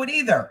didn't know it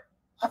either.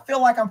 I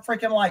feel like I'm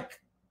freaking like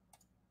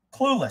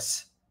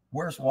clueless.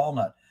 Where's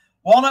Walnut?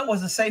 Walnut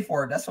was a safe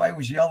word. That's why he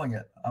was yelling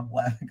it. I'm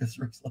laughing because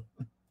Rick's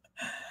laughing.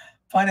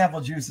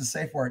 Pineapple juice is a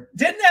safe word.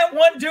 Didn't that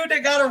one dude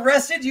that got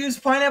arrested use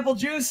pineapple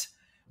juice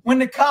when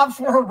the cops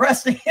were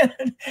arresting him?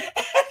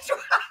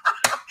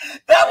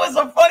 That was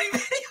a funny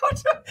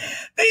video.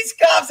 These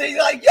cops, he's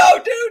like, "Yo,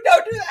 dude,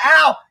 don't do that.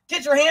 Ow,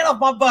 get your hand off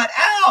my butt.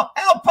 Ow,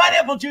 ow,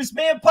 pineapple juice,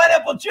 man,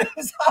 pineapple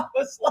juice." I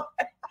was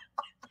like,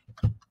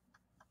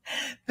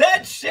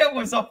 that shit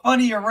was a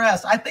funny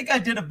arrest. I think I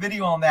did a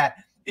video on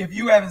that. If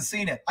you haven't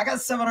seen it, I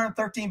got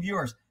 713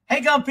 viewers.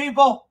 Hey, gun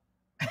people.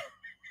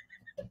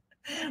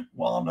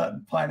 Walnut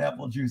and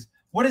pineapple juice.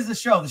 What is the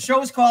show? The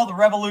show is called The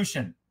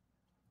Revolution,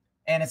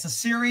 and it's a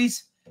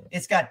series.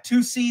 It's got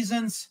 2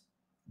 seasons.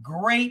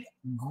 Great,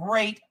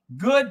 great,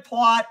 good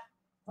plot.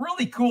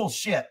 Really cool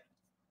shit.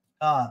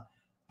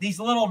 These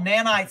little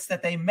nanites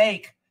that they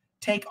make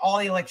take all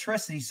the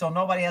electricity, so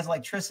nobody has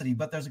electricity,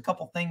 but there's a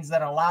couple things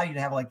that allow you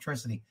to have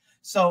electricity.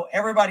 So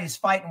everybody's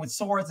fighting with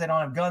swords. They don't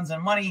have guns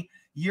and money.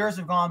 Years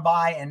have gone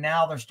by, and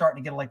now they're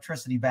starting to get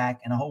electricity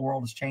back, and the whole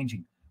world is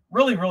changing.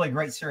 Really, really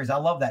great series. I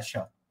love that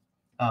show.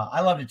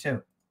 I loved it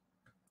too.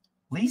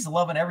 Lee's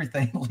loving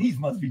everything. Lee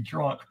must be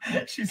drunk.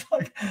 She's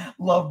like,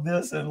 love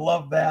this and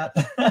love that.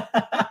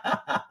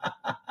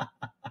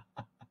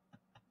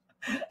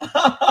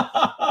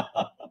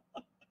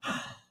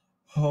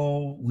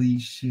 Holy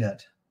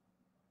shit.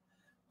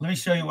 Let me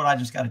show you what I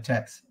just got a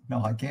text.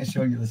 No, I can't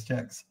show you this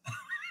text.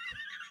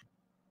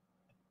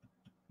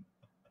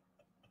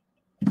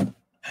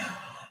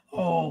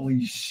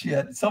 Holy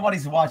shit.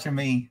 Somebody's watching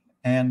me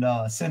and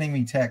sending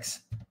me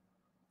texts.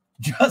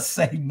 Just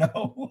say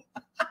no.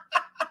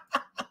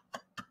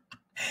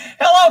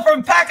 Hello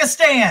from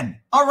Pakistan.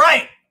 All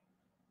right.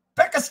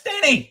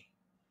 Pakistani.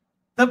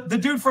 The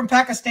dude from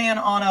Pakistan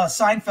on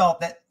Seinfeld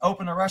that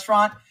opened a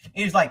restaurant,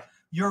 he's like,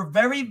 you're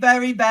very,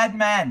 very bad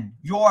man.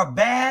 You're a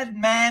bad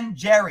man,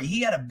 Jerry.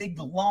 He had a big,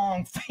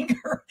 long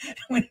finger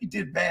when he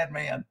did bad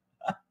man.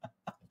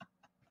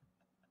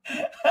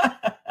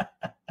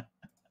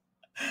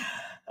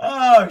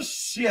 Oh,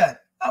 shit.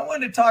 I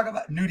wanted to talk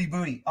about nudie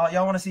booty. Oh,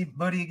 y'all want to see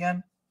booty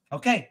again?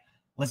 Okay,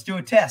 let's do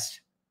a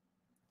test.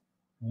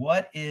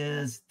 What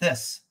is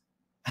this?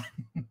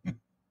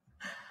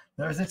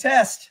 There's a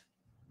test.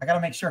 I got to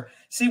make sure.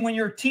 See, when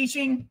you're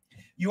teaching,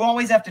 you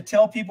always have to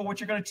tell people what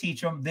you're going to teach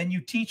them. Then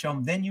you teach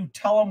them. Then you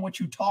tell them what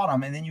you taught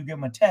them. And then you give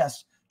them a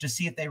test to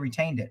see if they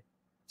retained it.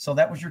 So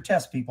that was your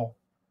test, people.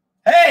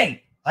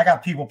 Hey, I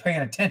got people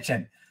paying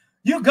attention.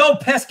 You go,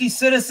 pesky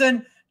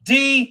citizen.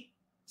 D,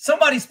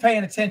 somebody's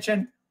paying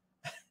attention.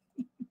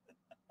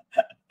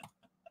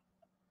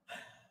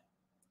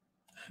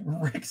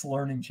 Rick's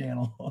Learning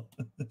Channel.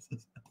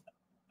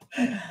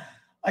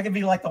 I can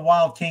be like the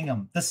Wild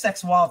Kingdom, the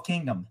Sex Wild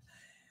Kingdom.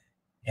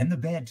 In the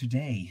bed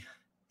today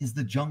is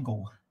the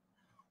jungle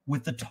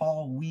with the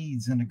tall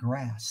weeds and the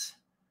grass.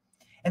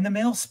 And the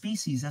male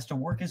species has to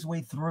work his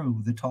way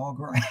through the tall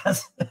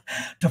grass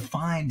to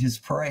find his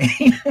prey.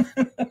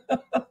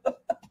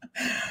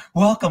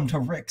 Welcome to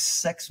Rick's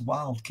Sex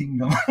Wild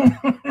Kingdom.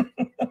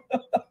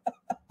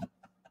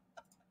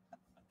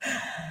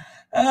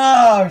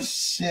 Oh,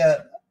 shit.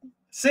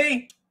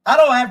 See, I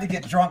don't have to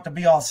get drunk to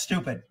be all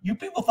stupid. You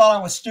people thought I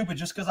was stupid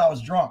just because I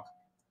was drunk.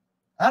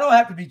 I don't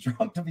have to be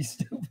drunk to be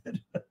stupid.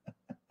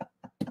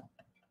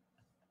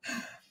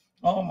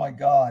 Oh, my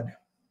God.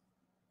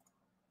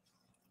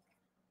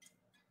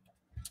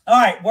 All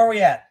right, where are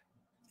we at?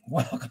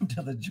 Welcome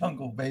to the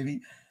jungle,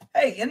 baby.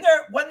 Hey,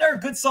 wasn't there a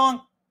good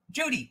song?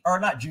 Judy, or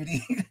not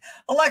Judy.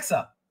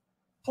 Alexa,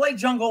 play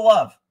Jungle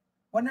Love.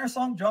 Wasn't there a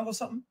song, Jungle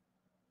something?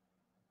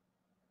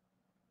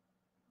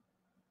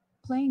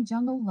 Playing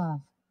Jungle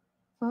Love.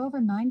 For over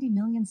 90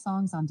 million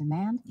songs on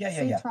demand,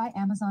 try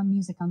Amazon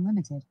Music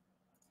Unlimited.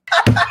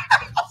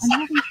 I'm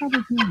having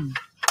trouble hearing.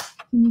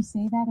 Can you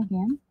say that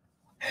again?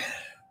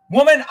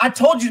 Woman, I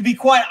told you to be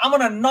quiet. I'm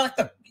going to knock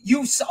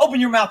you open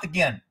your mouth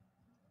again.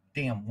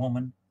 Damn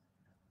woman.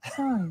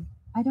 Sorry,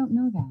 I don't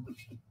know that.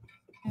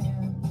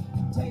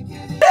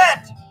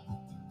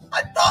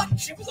 I thought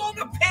she was on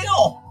the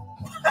pill.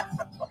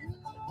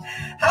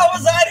 How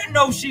was I to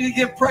know she could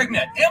get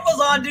pregnant?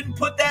 Amazon didn't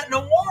put that in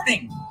a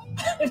warning.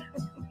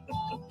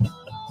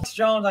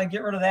 Jones, I can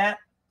get rid of that.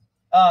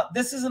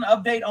 This is an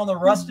update on the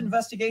Rust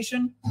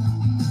investigation.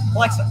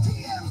 Alexa,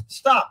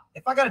 stop.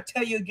 If I got to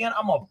tell you again,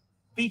 I'm going to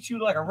beat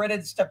you like a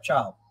redheaded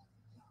stepchild.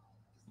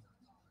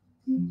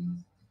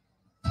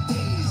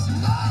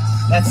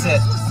 That's it.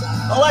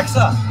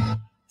 Alexa,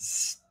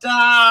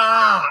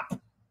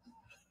 stop.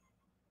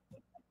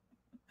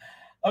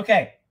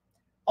 Okay.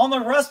 On the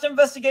Rust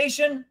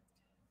investigation,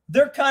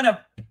 they're kind of,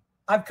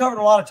 I've covered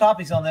a lot of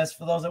topics on this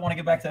for those that want to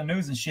get back to the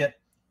news and shit.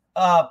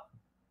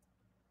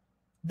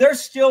 They're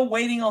still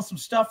waiting on some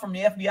stuff from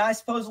the FBI,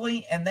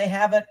 supposedly, and they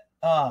haven't.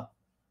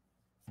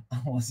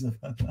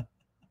 Elizabeth.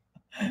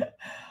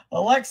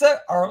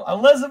 Alexa, or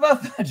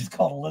Elizabeth, I just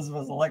called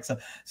Elizabeth Alexa.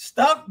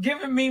 Stop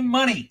giving me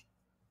money.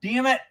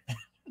 Damn it.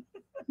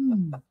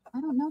 I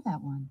don't know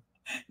that one.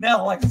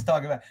 Now Alexa's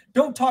talking about,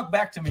 don't talk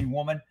back to me,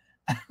 woman.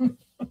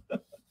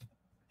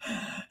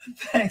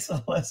 Thanks,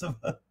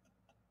 Elizabeth.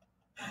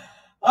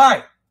 All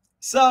right.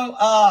 So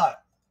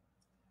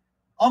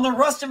on the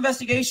Rust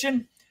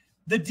investigation,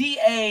 the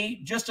DA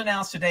just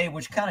announced today,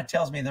 which kind of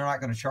tells me they're not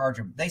going to charge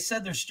him. They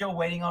said they're still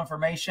waiting on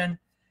information.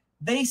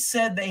 They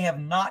said they have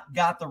not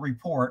got the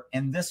report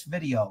in this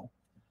video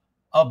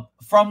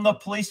from the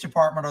police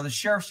department or the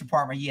sheriff's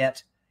department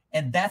yet,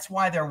 and that's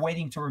why they're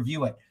waiting to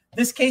review it.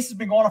 This case has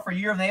been going on for a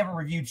year, and they haven't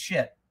reviewed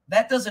shit.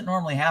 That doesn't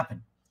normally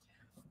happen.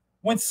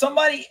 When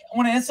an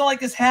incident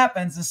like this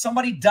happens and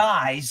somebody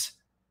dies,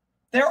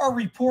 there are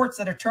reports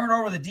that are turned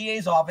over to the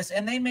DA's office,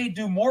 and they may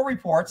do more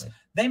reports.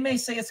 They may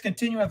say it's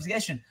continuing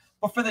investigation.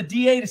 But for the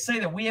DA to say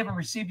that we haven't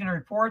received any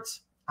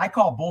reports, I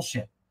call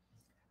bullshit.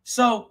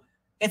 So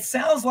it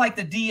sounds like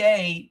the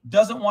DA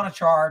doesn't want to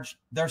charge.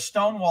 They're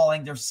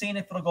stonewalling. They're seeing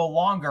if it'll go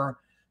longer,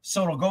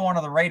 so it'll go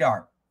under the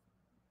radar.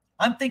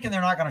 I'm thinking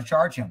they're not going to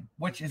charge him,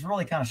 which is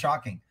really kind of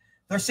shocking.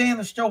 They're saying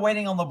they're still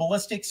waiting on the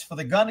ballistics for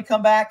the gun to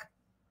come back.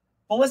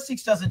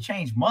 Ballistics doesn't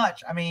change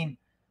much. I mean,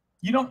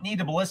 you don't need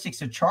the ballistics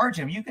to charge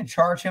him. You can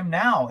charge him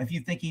now if you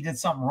think he did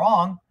something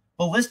wrong.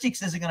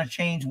 Ballistics isn't going to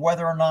change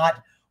whether or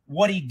not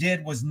what he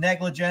did was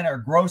negligent or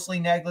grossly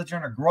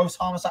negligent or gross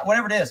homicide,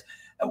 whatever it is.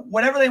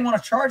 Whatever they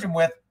want to charge him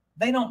with,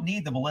 they don't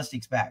need the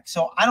ballistics back.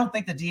 So I don't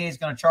think the DA is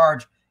going to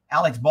charge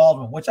Alex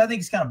Baldwin, which I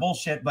think is kind of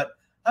bullshit, but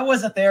I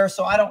wasn't there,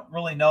 so I don't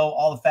really know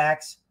all the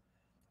facts.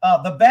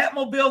 The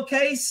Batmobile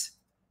case,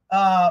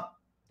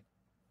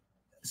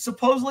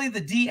 supposedly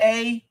the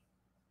DA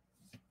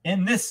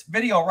in this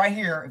video right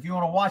here, if you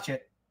want to watch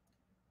it,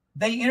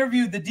 they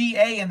interviewed the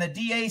DA, and the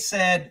DA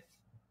said,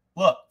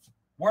 look,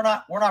 we're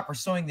not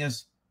pursuing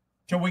this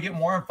till we get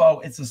more info.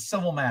 It's a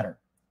civil matter.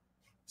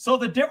 So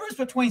the difference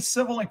between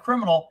civil and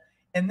criminal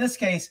in this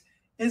case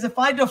is if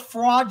I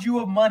defraud you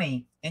of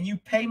money and you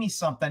pay me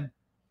something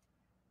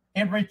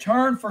in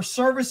return for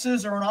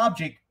services or an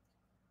object,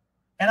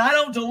 and I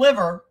don't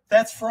deliver,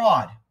 that's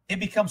fraud. It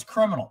becomes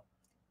criminal.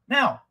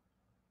 Now,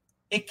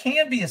 it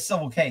can be a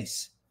civil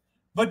case,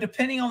 but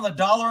depending on the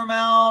dollar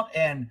amount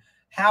and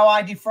how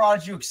I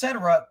defrauded you,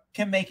 etc.,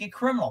 can make it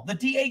criminal. The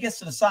DA gets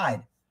to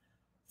decide.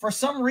 For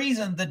some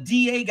reason, the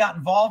DA got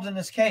involved in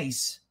this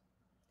case,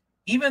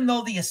 even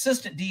though the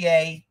assistant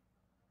DA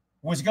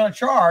was going to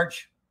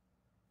charge.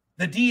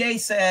 The DA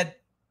said,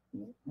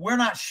 we're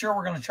not sure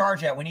we're going to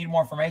charge yet. We need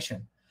more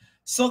information.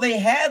 So they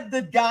had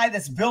the guy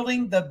that's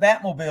building the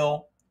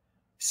Batmobile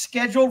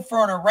scheduled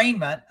for an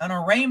arraignment. An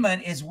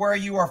arraignment is where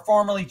you are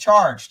formally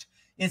charged.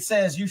 It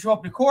says you show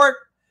up to court,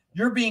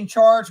 you're being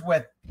charged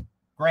with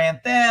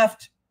grand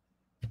theft,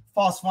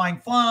 falsifying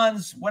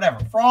funds, whatever,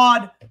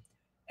 fraud,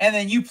 and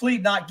then you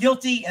plead not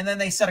guilty, and then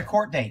they set a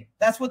court date.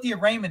 That's what the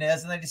arraignment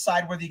is, and they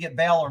decide whether you get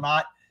bail or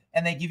not,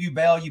 and they give you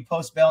bail, you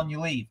post bail, and you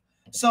leave.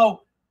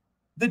 So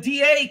the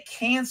DA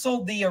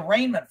canceled the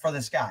arraignment for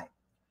this guy,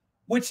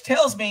 which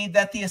tells me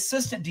that the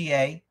assistant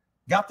DA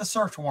got the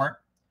search warrant,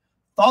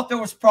 thought there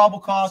was probable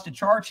cause to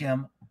charge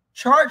him,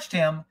 charged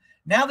him.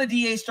 Now the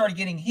DA started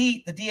getting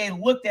heat. The DA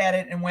looked at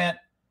it and went,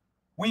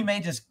 we may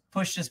just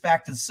push this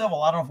back to the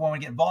civil. I don't know if we want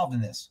to get involved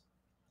in this.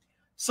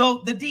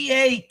 So the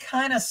DA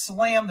kind of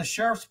slammed the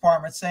sheriff's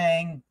department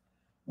saying,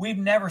 we've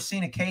never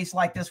seen a case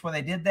like this where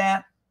they did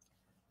that.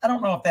 I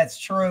don't know if that's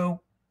true.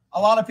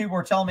 A lot of people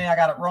are telling me I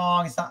got it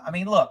wrong. It's not. I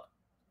mean, look,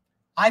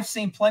 I've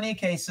seen plenty of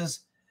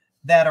cases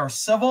that are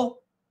civil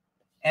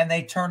and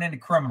they turn into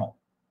criminal.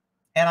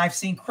 And I've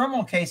seen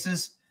criminal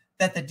cases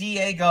that the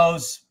DA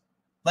goes,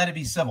 let it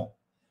be civil.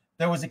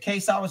 There was a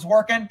case I was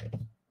working.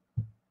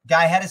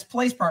 Guy had his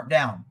place burnt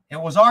down.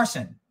 It was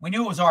arson. We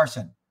knew it was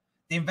arson.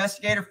 The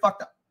investigator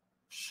fucked up.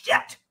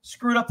 Shit,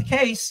 screwed up the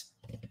case.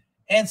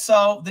 And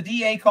so the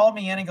DA called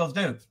me in and goes,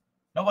 dude,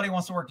 nobody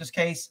wants to work this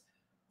case.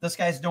 This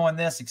guy's doing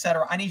this,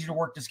 etc. I need you to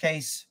work this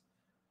case.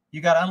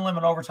 You got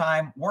unlimited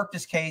overtime. Work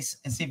this case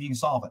and see if you can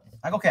solve it.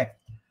 I go, okay.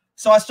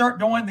 So I start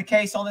doing the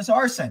case on this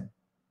arson.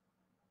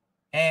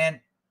 And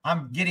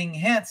I'm getting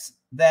hints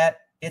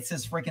that it's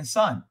his freaking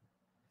son.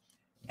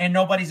 And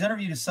nobody's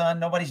interviewed his son.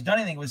 Nobody's done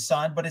anything with his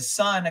son. But his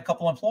son, a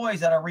couple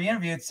employees that I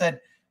re-interviewed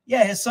said,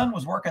 yeah, his son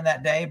was working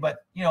that day,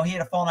 but, you know, he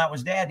had a falling out with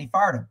his dad and he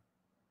fired him.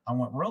 I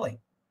went, really?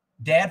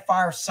 Dad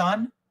fires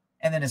son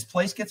and then his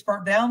place gets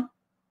burnt down?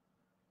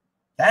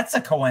 That's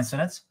a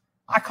coincidence.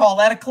 I call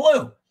that a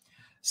clue.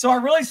 So I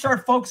really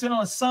started focusing on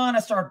his son. I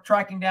started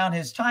tracking down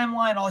his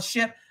timeline, all this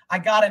shit. I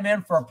got him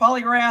in for a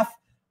polygraph,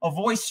 a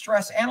voice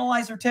stress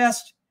analyzer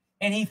test,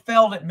 and he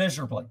failed it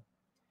miserably.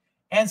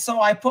 And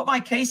so I put my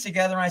case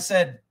together and I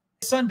said,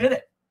 his son did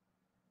it.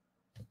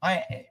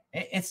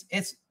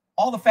 It's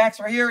all the facts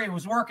are here. He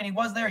was working. He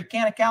was there. He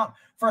can't account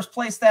for his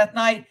place that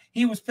night.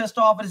 He was pissed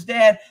off at his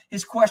dad.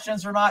 His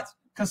questions are not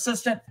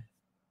consistent.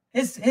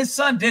 His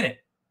son did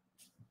it.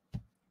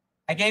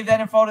 I gave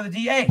that info to the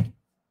DA.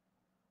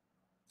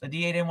 The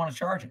DA didn't want to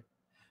charge it.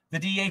 The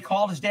DA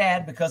called his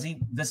dad because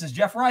this is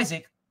Jeff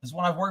Reisig. This is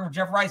when I was working with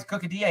Jeff Reisig,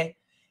 cookie DA.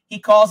 He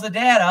calls the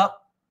dad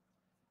up,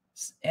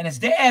 and his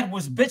dad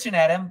was bitching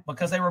at him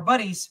because they were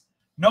buddies.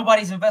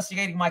 Nobody's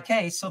investigating my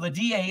case. So the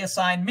DA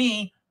assigned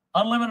me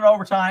unlimited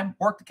overtime,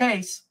 worked the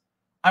case.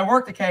 I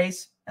worked the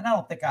case, and I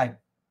don't think I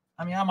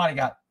might have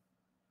got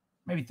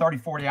maybe 30,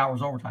 40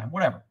 hours overtime,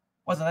 whatever.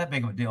 Wasn't that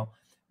big of a deal.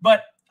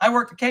 But I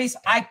worked the case.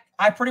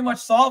 I pretty much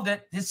solved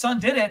it. His son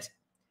did it.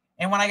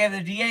 And when I gave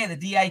the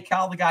DA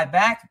called the guy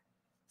back,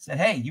 said,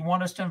 hey, you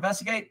want us to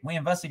investigate? We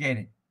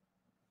investigated.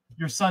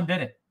 Your son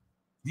did it.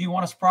 Do you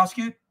want us to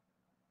prosecute?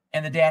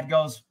 And the dad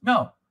goes,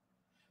 no.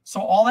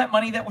 So all that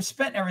money that was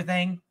spent and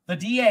everything, the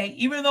DA,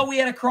 even though we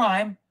had a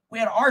crime, we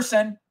had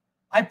arson,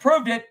 I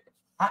proved it.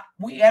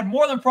 We had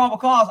more than probable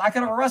cause. I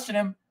could have arrested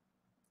him.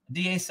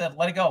 The DA said,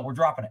 let it go. We're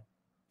dropping it.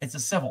 It's a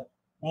civil.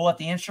 We'll let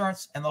the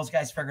insurance and those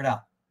guys figure it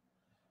out.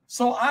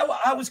 So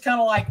I was kind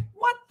of like,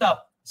 what the?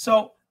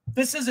 So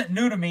this isn't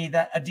new to me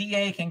that a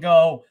DA can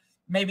go,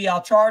 maybe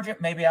I'll charge it,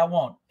 maybe I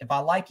won't. If I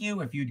like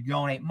you, if you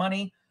donate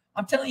money.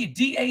 I'm telling you,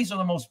 DAs are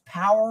the most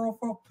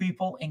powerful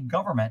people in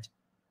government,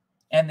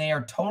 and they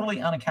are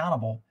totally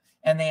unaccountable.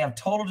 and they have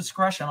total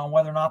discretion on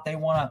whether or not they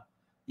want to,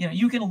 you know,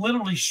 you can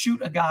literally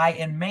shoot a guy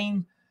in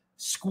Main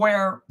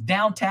Square,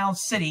 downtown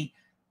city,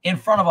 in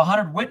front of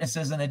 100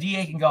 witnesses, and the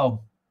DA can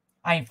go,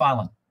 I ain't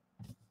filing.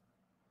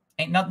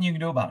 Ain't nothing you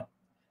can do about it.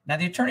 Now,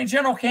 the Attorney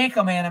General can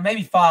come in and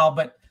maybe file,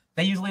 but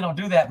they usually don't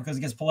do that because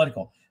it gets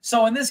political.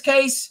 So in this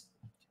case,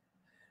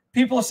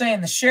 people are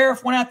saying the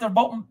sheriff went after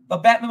the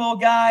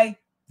Batmobile guy,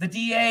 the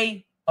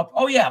DA.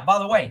 Oh, yeah, by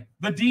the way,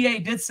 the DA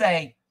did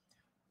say,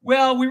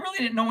 well, we really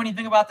didn't know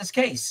anything about this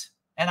case.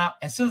 And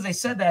as soon as they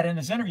said that in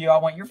this interview, I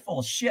went, you're full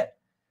of shit,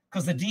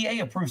 because the DA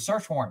approved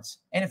search warrants.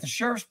 And if the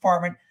sheriff's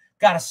department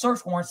got a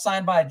search warrant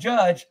signed by a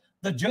judge,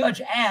 the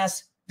judge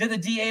asked, did the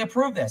DA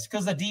approve this?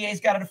 Because the DA's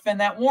got to defend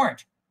that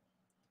warrant.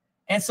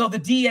 And so the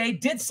DA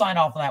did sign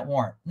off on that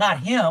warrant. Not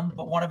him,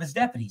 but one of his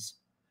deputies.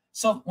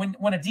 So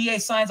when a DA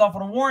signs off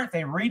on a warrant,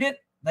 they read it.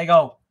 They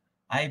go,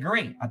 I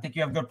agree. I think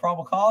you have good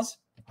probable cause.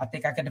 I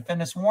think I can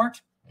defend this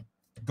warrant.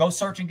 Go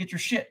search and get your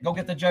shit. Go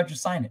get the judge to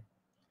sign it.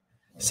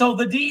 So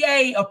the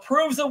DA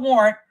approves the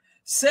warrant,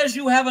 says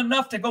you have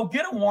enough to go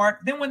get a warrant.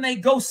 Then when they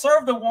go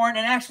serve the warrant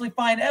and actually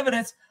find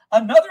evidence,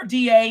 another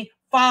DA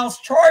files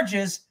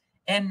charges.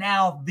 And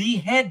now the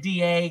head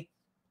DA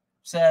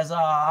says,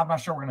 I'm not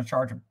sure we're going to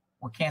charge him.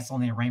 We're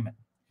canceling the arraignment.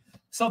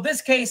 So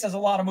this case has a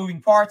lot of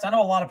moving parts. I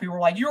know a lot of people are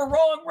like, you're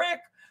wrong, Rick.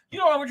 You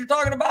don't know what you're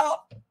talking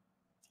about.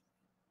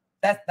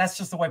 That's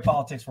just the way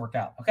politics work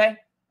out, okay?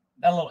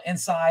 That little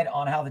insight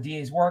on how the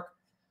DAs work.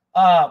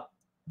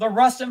 The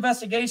Rust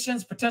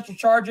investigations, potential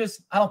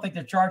charges, I don't think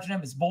they're charging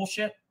him. It's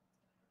bullshit.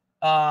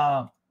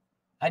 I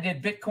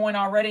did Bitcoin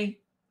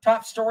already.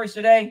 Top stories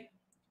today.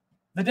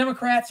 The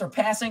Democrats are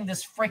passing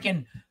this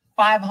freaking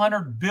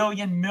 $500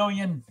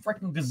 million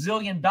freaking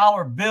gazillion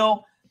dollar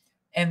bill,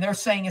 and they're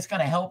saying it's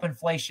going to help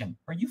inflation.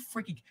 Are you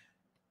freaking...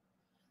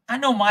 I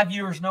know my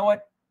viewers know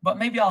it, but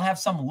maybe I'll have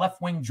some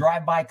left-wing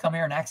drive-by come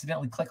here and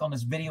accidentally click on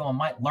this video and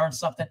might learn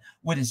something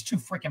with his 2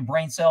 freaking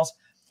brain cells.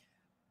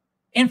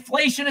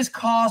 Inflation is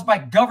caused by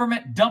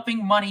government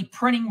dumping money,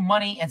 printing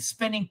money, and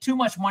spending too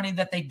much money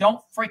that they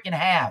don't freaking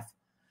have.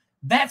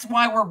 That's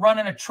why we're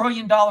running $1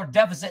 trillion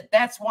deficit.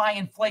 That's why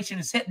inflation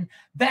is hitting.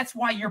 That's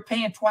why you're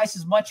paying twice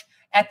as much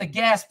at the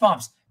gas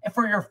pumps and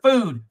for your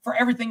food, for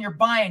everything you're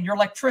buying, your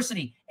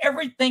electricity.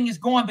 Everything is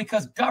going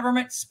because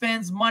government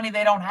spends money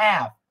they don't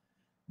have.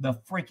 The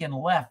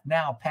freaking left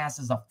now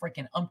passes a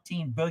freaking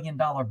umpteen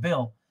billion-dollar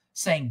bill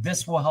saying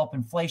this will help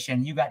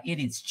inflation. You got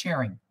idiots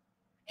cheering.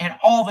 And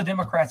all the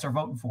Democrats are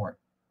voting for it.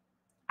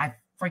 I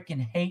freaking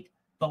hate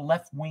the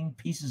left-wing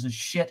pieces of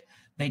shit.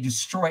 They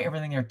destroy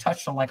everything they're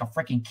touched on like a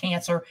freaking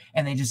cancer,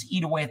 and they just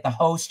eat away at the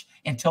host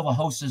until the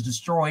host is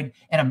destroyed,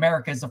 and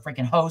America is the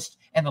freaking host,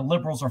 and the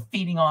liberals are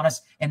feeding on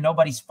us, and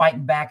nobody's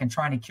fighting back and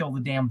trying to kill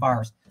the damn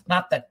virus.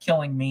 Not that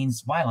killing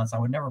means violence. I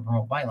would never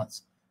promote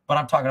violence. But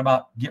I'm talking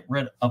about get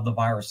rid of the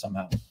virus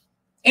somehow.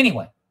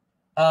 Anyway,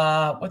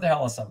 what the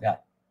hell else I've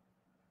got?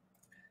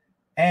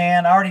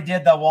 And I already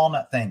did the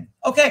walnut thing.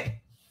 Okay.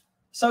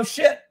 So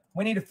shit,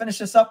 we need to finish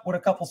this up with a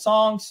couple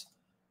songs,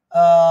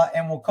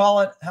 and we'll call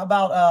it. How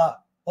about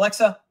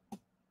Alexa,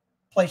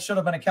 play Should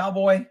Have Been a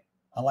Cowboy?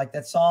 I like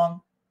that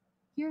song.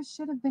 Here's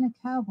Should Have Been a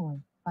Cowboy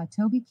by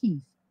Toby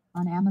Keith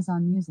on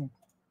Amazon Music.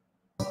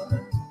 Yeah,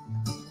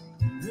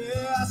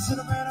 I should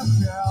have been a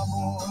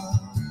cowboy.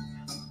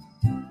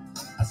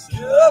 I should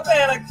have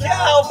been a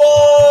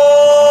cowboy.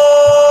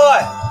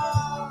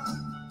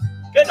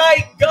 Good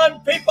night,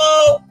 gun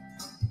people.